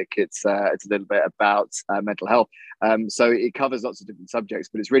music. It's a little bit about mental health. So it covers lots of different subjects,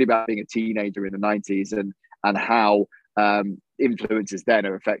 but it's really about being a teenager in the 90s and how influences then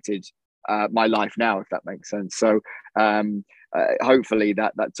have affected my life now, if that makes sense. So hopefully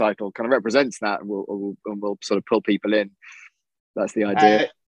that title kind of represents that, and will sort of pull people in. That's the idea.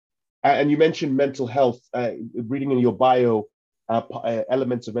 And you mentioned mental health. Reading in your bio,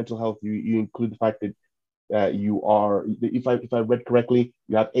 elements of mental health, you include the fact that you are, if I read correctly,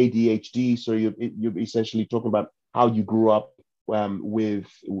 you have ADHD. So you're essentially talking about how you grew up with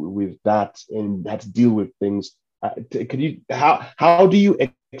that and had to deal with things. How do you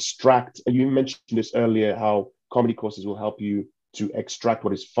extract? You mentioned this earlier, how comedy courses will help you to extract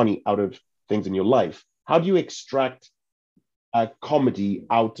what is funny out of things in your life. How do you extract comedy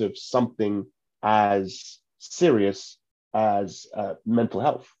out of something as serious as mental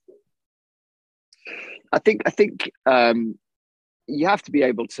health? I think you have to be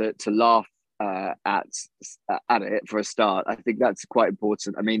able to laugh at it for a start. I think that's quite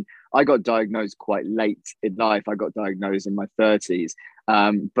important. I mean, I got diagnosed quite late in life. I got diagnosed in my 30s,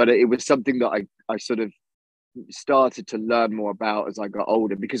 but it was something that I sort of started to learn more about as I got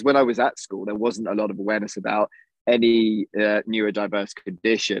older, because when I was at school, there wasn't a lot of awareness about any neurodiverse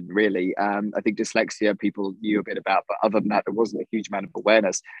condition, really. I think dyslexia people knew a bit about, but other than that, there wasn't a huge amount of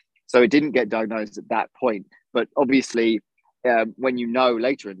awareness. So it didn't get diagnosed at that point. But obviously, when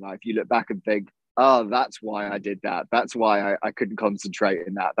later in life, you look back and think, oh, that's why I did that. That's why I couldn't concentrate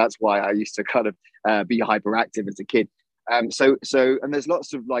in that. That's why I used to kind of be hyperactive as a kid. So and there's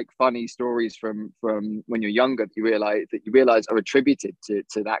lots of like funny stories from when you're younger that you realize are attributed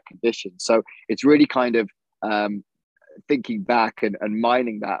to that condition. So it's really kind of thinking back and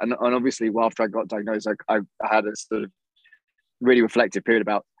mining that, and obviously after I got diagnosed, I had a sort of really reflective period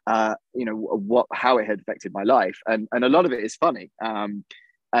about how it had affected my life, and a lot of it is funny, and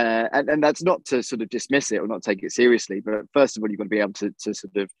that's not to sort of dismiss it or not take it seriously, but first of all, you've got to be able to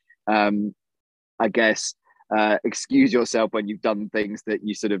sort of I guess excuse yourself when you've done things that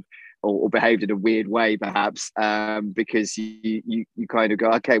you sort of or behaved in a weird way, perhaps, because you kind of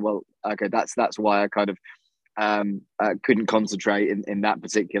go, okay, that's why I kind of couldn't concentrate in that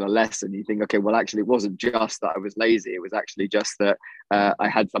particular lesson. You think, okay, well, actually, it wasn't just that I was lazy. It was actually just that I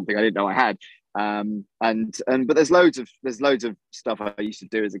had something I didn't know I had. But there's loads of stuff I used to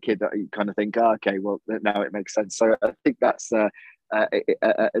do as a kid that you kind of think, oh, okay, well, now it makes sense. So I think that's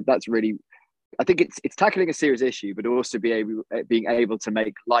really, I think it's tackling a serious issue, but also being able to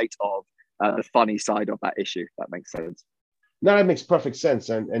make light of the funny side of that issue. If that makes sense. No, that makes perfect sense.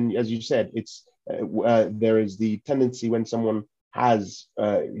 And as you said, it's there is the tendency when someone has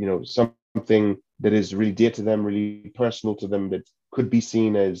something that is really dear to them, really personal to them, that could be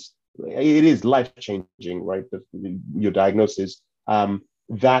seen as it is life changing, right? Your diagnosis,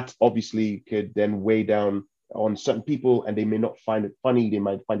 that obviously could then weigh down on certain people, and they may not find it funny. They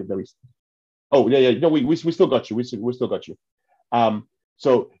might find it very. Oh yeah. No, we still got you. We still got you.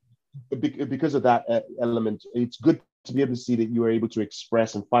 So because of that element, it's good to be able to see that you are able to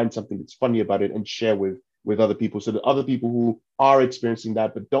express and find something that's funny about it and share with other people, so that other people who are experiencing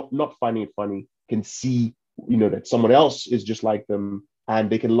that but not finding it funny can see, that someone else is just like them, and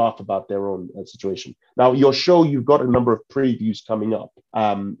they can laugh about their own situation. Now, your show, you've got a number of previews coming up.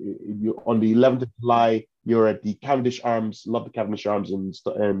 On the 11th of July, you're at the Cavendish Arms. Love the Cavendish Arms in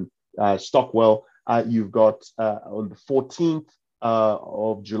Stockwell. You've got on the 14th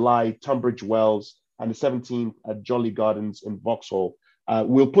of July, Tunbridge Wells, and the 17th at Jolly Gardens in Vauxhall.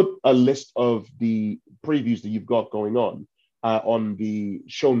 We'll put a list of the previews that you've got going on the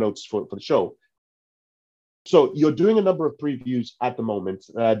show notes for the show. So you're doing a number of previews at the moment.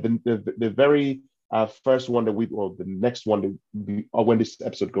 The very first one the next one when this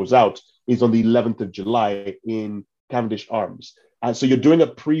episode goes out is on the 11th of July in Cavendish Arms. So you're doing a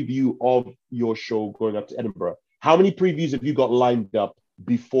preview of your show going up to Edinburgh. How many previews have you got lined up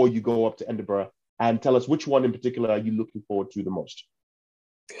before you go up to Edinburgh? And tell us, which one in particular are you looking forward to the most?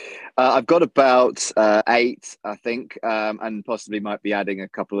 I've got about 8, I think, and possibly might be adding a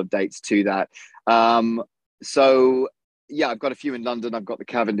couple of dates to that. So, yeah, I've got a few in London. I've got the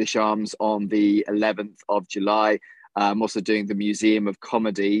Cavendish Arms on the 11th of July. I'm also doing the Museum of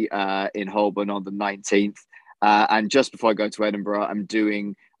Comedy in Holborn on the 19th. And just before I go to Edinburgh, I'm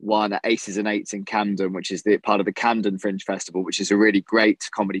doing one at Aces and Eights in Camden, which is the part of the Camden Fringe Festival, which is a really great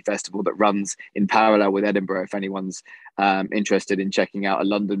comedy festival that runs in parallel with Edinburgh, if anyone's interested in checking out a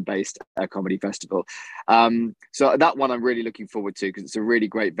London-based comedy festival. So that one I'm really looking forward to because it's a really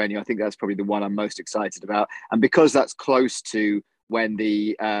great venue. I think that's probably the one I'm most excited about. And because that's close to when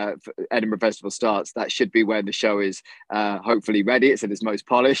the Edinburgh Festival starts, that should be when the show is hopefully ready. It's at its most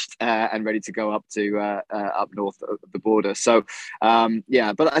polished and ready to go up to up north of the border. So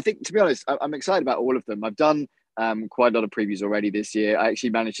yeah, but I think, to be honest, I'm excited about all of them. I've done quite a lot of previews already this year. I actually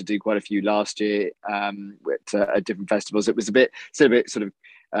managed to do quite a few last year at different festivals. It was a bit sort of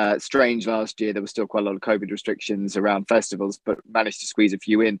strange last year. There was still quite a lot of COVID restrictions around festivals, but managed to squeeze a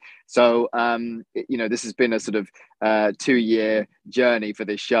few in. So, this has been a sort of 2-year journey for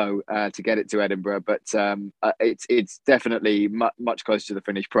this show to get it to Edinburgh, but it's definitely much closer to the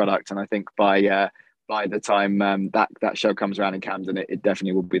finished product. And I think by the time that show comes around in Camden, it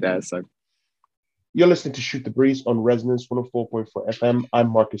definitely will be there. So. You're listening to Shoot the Breeze on Resonance 104.4 FM. I'm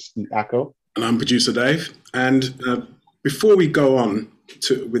Marcus the Acco. And I'm producer Dave. And before we go on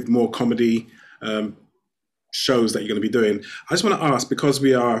with more comedy shows that you're going to be doing, I just want to ask, because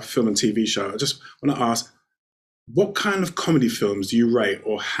we are a film and TV show, I just want to ask, what kind of comedy films do you rate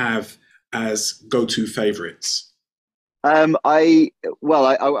or have as go-to favourites? I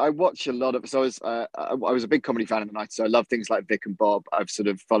watch a lot of, so I was a big comedy fan in the 90s, so I love things like Vic and Bob. I've sort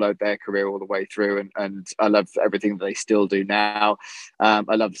of followed their career all the way through, and I love everything that they still do now. I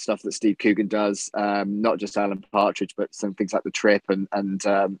love the stuff that Steve Coogan does, not just Alan Partridge, but some things like The Trip and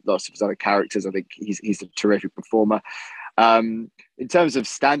lots of his other characters. I think he's a terrific performer. In terms of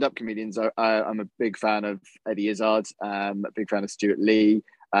stand-up comedians, I'm a big fan of Eddie Izzard, a big fan of Stuart Lee.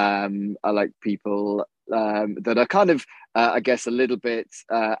 I like people that are kind of, I guess, a little bit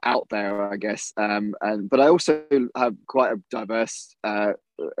out there, I guess. But I also have quite a diverse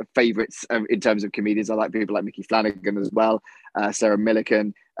favourites in terms of comedians. I like people like Mickey Flanagan as well, Sarah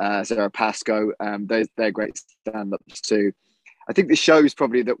Millican, Sarah Pascoe. They're great stand-ups too. I think the shows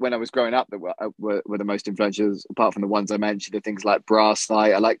probably that when I was growing up that were the most influential, apart from the ones I mentioned, are things like Brass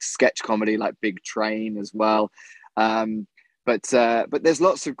Light. I like sketch comedy like Big Train as well. But there's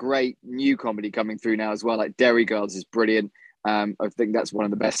lots of great new comedy coming through now as well. Like Derry Girls is brilliant. I think that's one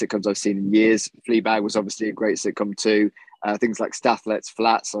of the best sitcoms I've seen in years. Fleabag was obviously a great sitcom too. Things like Stathlet's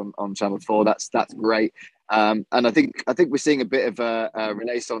Flats on Channel 4, that's great. And I think we're seeing a bit of a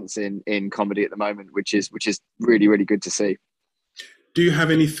renaissance in comedy at the moment, which is really, really good to see. Do you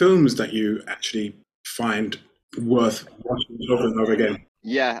have any films that you actually find worth watching over and over again?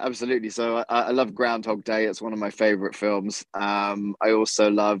 Yeah, absolutely. So I love Groundhog Day. It's one of my favorite films. I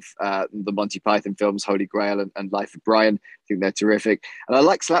also love the Monty Python films, Holy Grail and Life of Brian. I think they're terrific. And I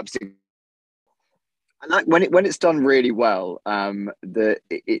like slapstick. I like when it's done really well.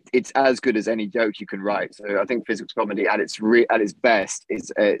 It's as good as any joke you can write. So I think physical comedy at its best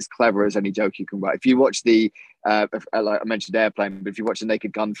is as clever as any joke you can write. If you watch like I mentioned Airplane, but if you watch the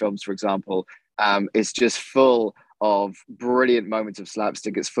Naked Gun films, for example, it's just full of brilliant moments of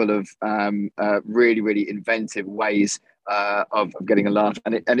slapstick. It's full of really, really inventive ways of getting a laugh,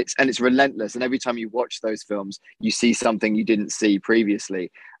 and it's relentless. And every time you watch those films, you see something you didn't see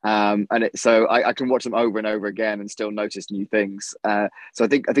previously. So I can watch them over and over again and still notice new things. So I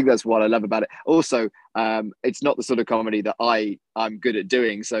think that's what I love about it. Also, it's not the sort of comedy that I'm good at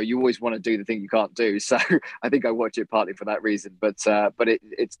doing. So you always want to do the thing you can't do. So I think I watch it partly for that reason. But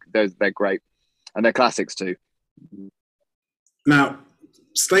they're great, and they're classics too. Now,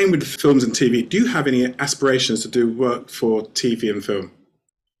 staying with films and TV, do you have any aspirations to do work for TV and film?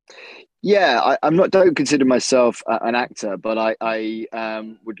 Yeah, don't consider myself an actor, but I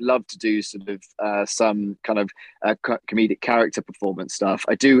would love to do sort of some kind of comedic character performance stuff.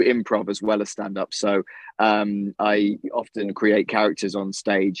 I do improv as well as stand up, so I often create characters on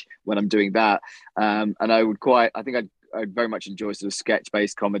stage when I'm doing that, and I'd very much enjoy sort of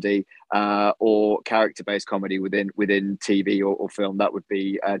sketch-based comedy or character-based comedy within TV or film. That would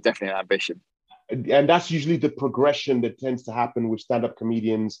be definitely an ambition. And that's usually the progression that tends to happen with stand-up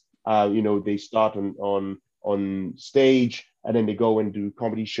comedians. They start on stage, and then they go and do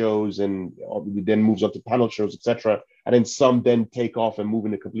comedy shows, and then moves up to panel shows, etc. And then some then take off and move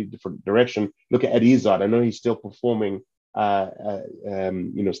in a completely different direction. Look at Eddie Izzard. I know he's still performing,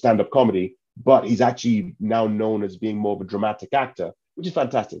 stand-up comedy, but he's actually now known as being more of a dramatic actor, which is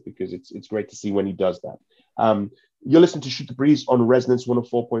fantastic because it's great to see when he does that. You're listening to Shoot the Breeze on Resonance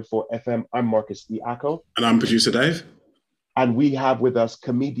 104.4 FM. I'm Marcus Iacco. And I'm producer Dave. And we have with us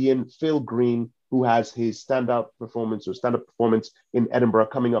comedian Phil Green, who has his stand-up performance in Edinburgh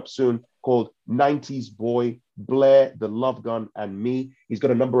coming up soon called 90s Boy, Blair, The Love Gun, and Me. He's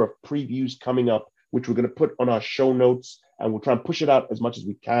got a number of previews coming up, which we're going to put on our show notes, and we'll try and push it out as much as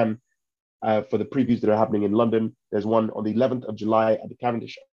we can for the previews that are happening in London. There's one on the 11th of July at the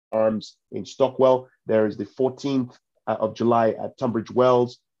Cavendish Arms in Stockwell. There is the 14th of July at Tunbridge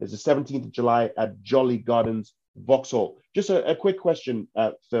Wells. There's the 17th of July at Jolly Gardens, Vauxhall. Just a quick question,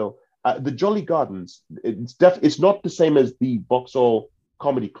 Phil. The Jolly Gardens, it's not the same as the Vauxhall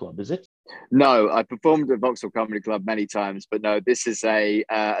Comedy Club, is it? No, I performed at Vauxhall Comedy Club many times, but no, this is a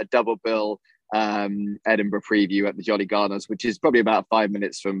double bill Edinburgh preview at the Jolly Gardens, which is probably about 5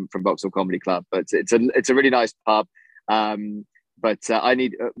 minutes from Vauxhall Comedy Club. But it's a really nice pub. But I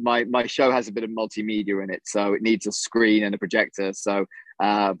need my show has a bit of multimedia in it, so it needs a screen and a projector. So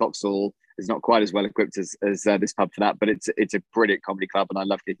Vauxhall is not quite as well equipped as this pub for that, but it's a brilliant comedy club, and I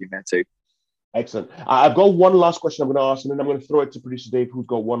love gigging there too. Excellent. I've got one last question I'm going to ask, and then I'm going to throw it to producer Dave, who's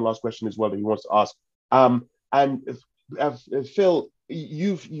got one last question as well that he wants to ask. Phil,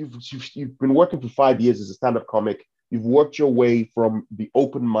 you've been working for 5 years as a stand-up comic. You've worked your way from the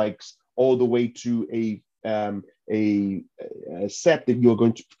open mics all the way to a set that you're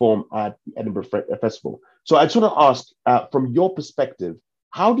going to perform at the Edinburgh Festival. So I just want to ask, from your perspective,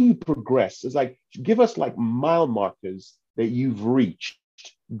 how do you progress? It's like, give us like mile markers that you've reached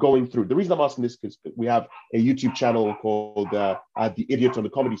going through. The reason I'm asking this is because we have a YouTube channel called The Idiot on the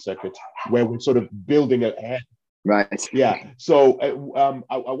Comedy Circuit, where we're sort of building ahead. Right. Yeah. So I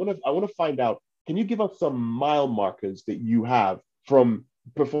want to find out, can you give us some mile markers that you have from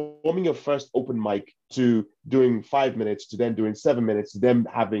performing your first open mic to doing 5 minutes, to then doing 7 minutes, to then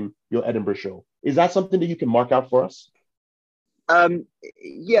having your Edinburgh show? Is that something that you can mark out for us?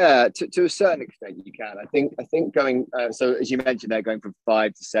 Yeah, to a certain extent you can. I think going, so as you mentioned, they're going from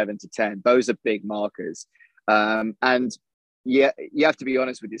 5 to 7 to 10. Those are big markers. And yeah, you have to be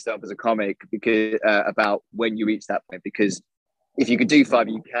honest with yourself as a comic because about when you reach that point, because if you could do 5,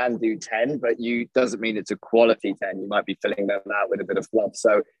 you can do 10, but doesn't mean it's a quality 10. You might be filling them out with a bit of fluff.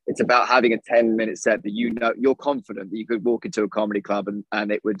 So it's about having a 10-minute set that you're confident that you could walk into a comedy club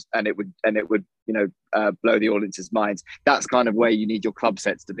and it would blow the audience's minds. That's kind of where you need your club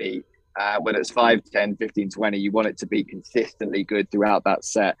sets to be. Whether it's 5, 10, 15, 20, you want it to be consistently good throughout that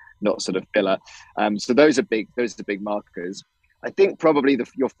set, not sort of filler. So those are big markers. I think probably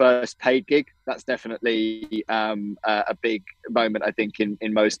your first paid gig, that's definitely a big moment, I think,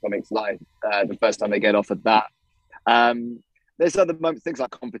 in most comics' life, the first time they get offered that. There's other moments, things like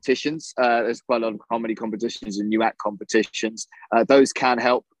competitions. There's quite a lot of comedy competitions and new act competitions. Those can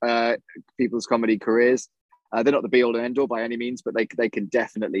help people's comedy careers. They're not the be-all and end-all by any means, but they can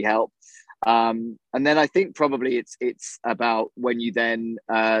definitely help. And then I think probably it's about when you then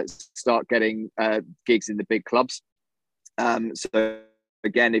start getting gigs in the big clubs. So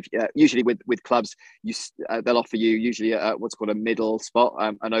again, if usually with clubs, they'll offer you usually what's called a middle spot,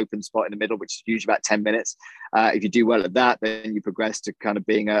 an open spot in the middle, which is usually about 10 minutes. If you do well at that, then you progress to kind of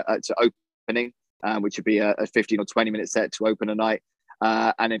being to opening, which would be a 15 or 20 minute set to open a night.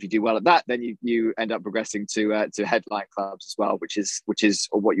 And if you do well at that, then you end up progressing to headline clubs as well, which is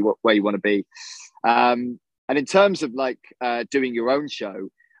where you want to be. And in terms of like doing your own show,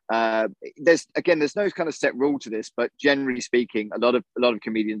 there's no kind of set rule to this, but generally speaking, a lot of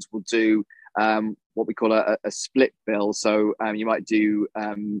comedians will do what we call a split bill. So you might do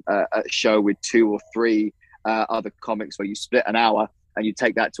a show with 2 or 3 other comics where you split an hour and you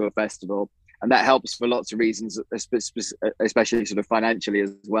take that to a festival. And that helps for lots of reasons, especially sort of financially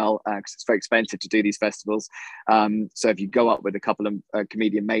as well, because it's very expensive to do these festivals. So if you go up with a couple of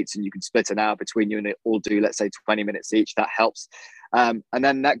comedian mates and you can split an hour between you and it all do, let's say, 20 minutes each, that helps. And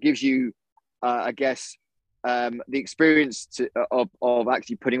then that gives you, I guess, the experience of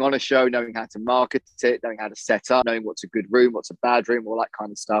actually putting on a show, knowing how to market it, knowing how to set up, knowing what's a good room, what's a bad room, all that kind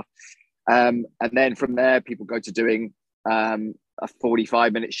of stuff. And then from there, people go to doing a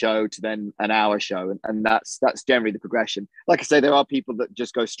 45-minute show to then an hour show, and that's generally the progression. Like I say, there are people that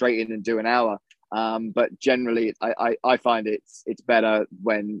just go straight in and do an hour, but generally I find it's better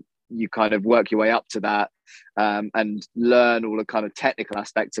when you kind of work your way up to that and learn all the kind of technical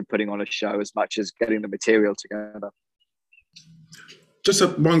aspects of putting on a show as much as getting the material together. Just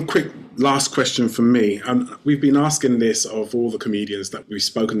one quick last question from me. We've been asking this of all the comedians that we've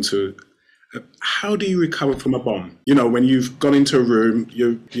spoken to, How do you recover from a bomb? You know, when you've gone into a room,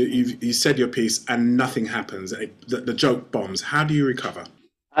 you said your piece and nothing happens. The joke bombs. How do you recover?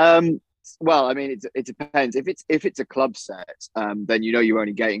 Well, I mean, it depends. If it's a club set, then you know you're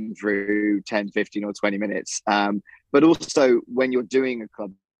only getting through 10, 15 or 20 minutes. But also when you're doing a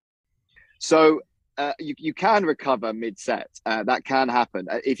club, so you can recover mid-set. That can happen.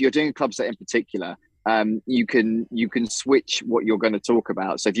 If you're doing a club set in particular, you can switch what you're going to talk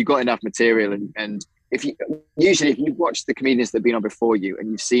about. So if you've got enough material and if you've watched the comedians that have been on before you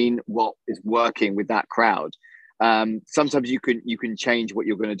and you've seen what is working with that crowd, sometimes you can change what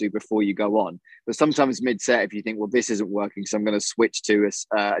you're going to do before you go on. But sometimes mid-set, if you think, well, this isn't working, so I'm going to switch to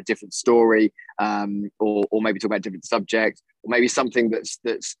a different story, or maybe talk about a different subject, or maybe something that's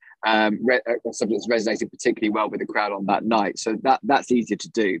resonating particularly well with the crowd on that night. So that's easier to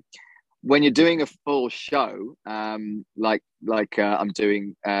do. When you're doing a full show, like I'm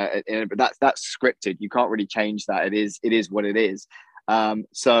doing, but that's scripted. You can't really change that. It is what it is.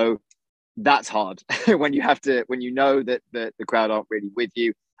 So that's hard when you know that the crowd aren't really with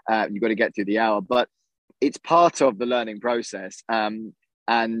you. You've got to get through the hour, but it's part of the learning process.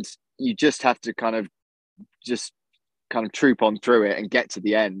 And you just have to kind of troop on through it and get to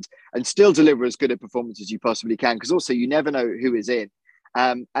the end and still deliver as good a performance as you possibly can. Because also you never know who is in.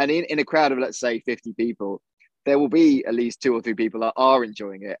 And in a crowd of, let's say, 50 people, there will be at least 2 or 3 people that are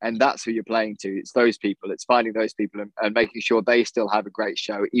enjoying it. And that's who you're playing to. It's those people. It's finding those people and making sure they still have a great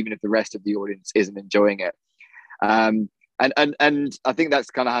show, even if the rest of the audience isn't enjoying it. And I think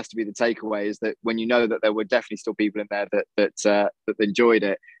that's kind of has to be the takeaway, is that when you know that there were definitely still people in there that enjoyed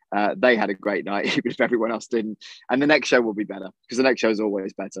it, they had a great night, even if everyone else didn't. And the next show will be better, because the next show is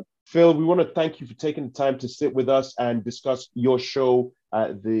always better. Phil, we want to thank you for taking the time to sit with us and discuss your show,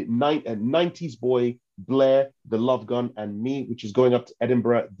 the 90s Boy, Blair, The Love Gun, and Me, which is going up to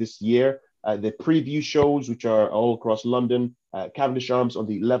Edinburgh this year. The preview shows, which are all across London, Cavendish Arms on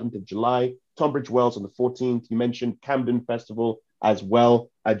the 11th of July, Tunbridge Wells on the 14th. You mentioned Camden Festival as well,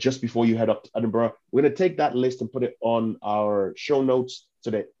 just before you head up to Edinburgh. We're going to take that list and put it on our show notes so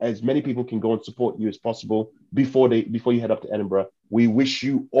that as many people can go and support you as possible before you head up to Edinburgh. We wish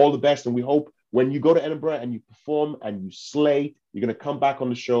you all the best, and we hope when you go to Edinburgh and you perform and you slay, you're going to come back on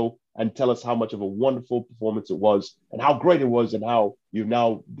the show and tell us how much of a wonderful performance it was and how great it was, and how you've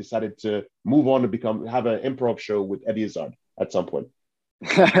now decided to move on and have an improv show with Eddie Izzard at some point.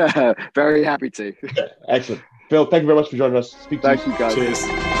 Very happy to. Excellent. Phil, thank you very much for joining us. Thank you, guys. Cheers.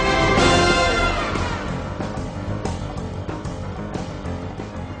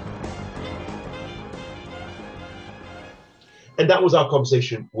 And that was our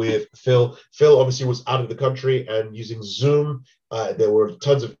conversation with Phil. Phil obviously was out of the country and using Zoom. There were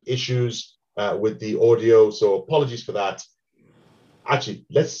tons of issues with the audio, so apologies for that. Actually,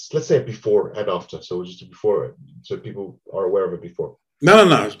 let's say it before and after. So just before, so people are aware of it before.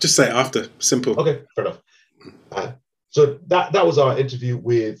 No. Just say it after. Simple. Okay, fair enough. So that was our interview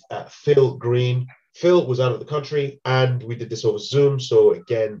with Phil Green. Phil was out of the country and we did this over Zoom. So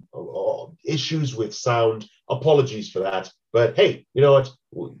again, issues with sound. Apologies for that. But hey, you know what?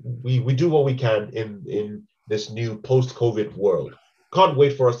 We do what we can in this new post-COVID world. Can't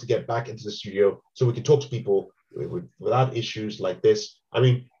wait for us to get back into the studio so we can talk to people without issues like this. I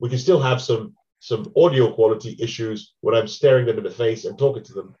mean, we can still have some audio quality issues when I'm staring them in the face and talking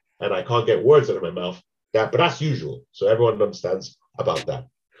to them and I can't get words out of my mouth. But that's usual. So everyone understands about that.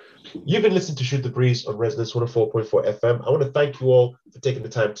 You've been listening to Shoot the Breeze on Resonance 104.4 FM. I want to thank you all for taking the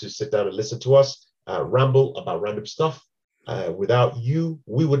time to sit down and listen to us ramble about random stuff. Without you,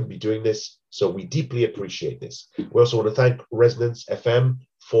 we wouldn't be doing this. So we deeply appreciate this. We also want to thank Resonance FM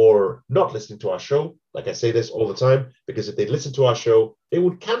for not listening to our show. Like I say this all the time, because if they listened to our show, they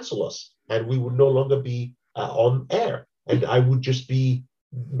would cancel us and we would no longer be on air. And I would just be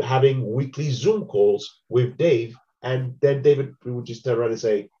having weekly Zoom calls with Dave. And then David would just turn around and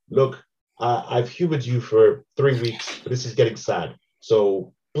say, look, I've humored you for 3 weeks, but this is getting sad.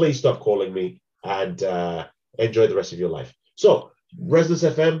 So please stop calling me and enjoy the rest of your life. So Resonance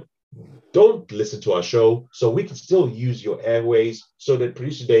FM, don't listen to our show so we can still use your airways, so that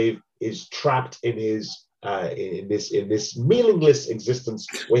producer Dave is trapped in his in this meaningless existence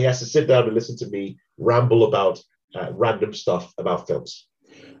where he has to sit down and listen to me ramble about random stuff about films.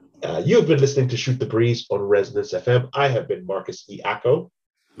 You've been listening to Shoot the Breeze on Resonance FM. I have been Marcus E. Acko.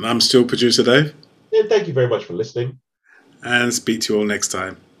 And I'm still producer Dave. And thank you very much for listening. And speak to you all next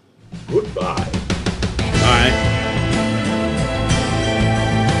time. Goodbye. Bye.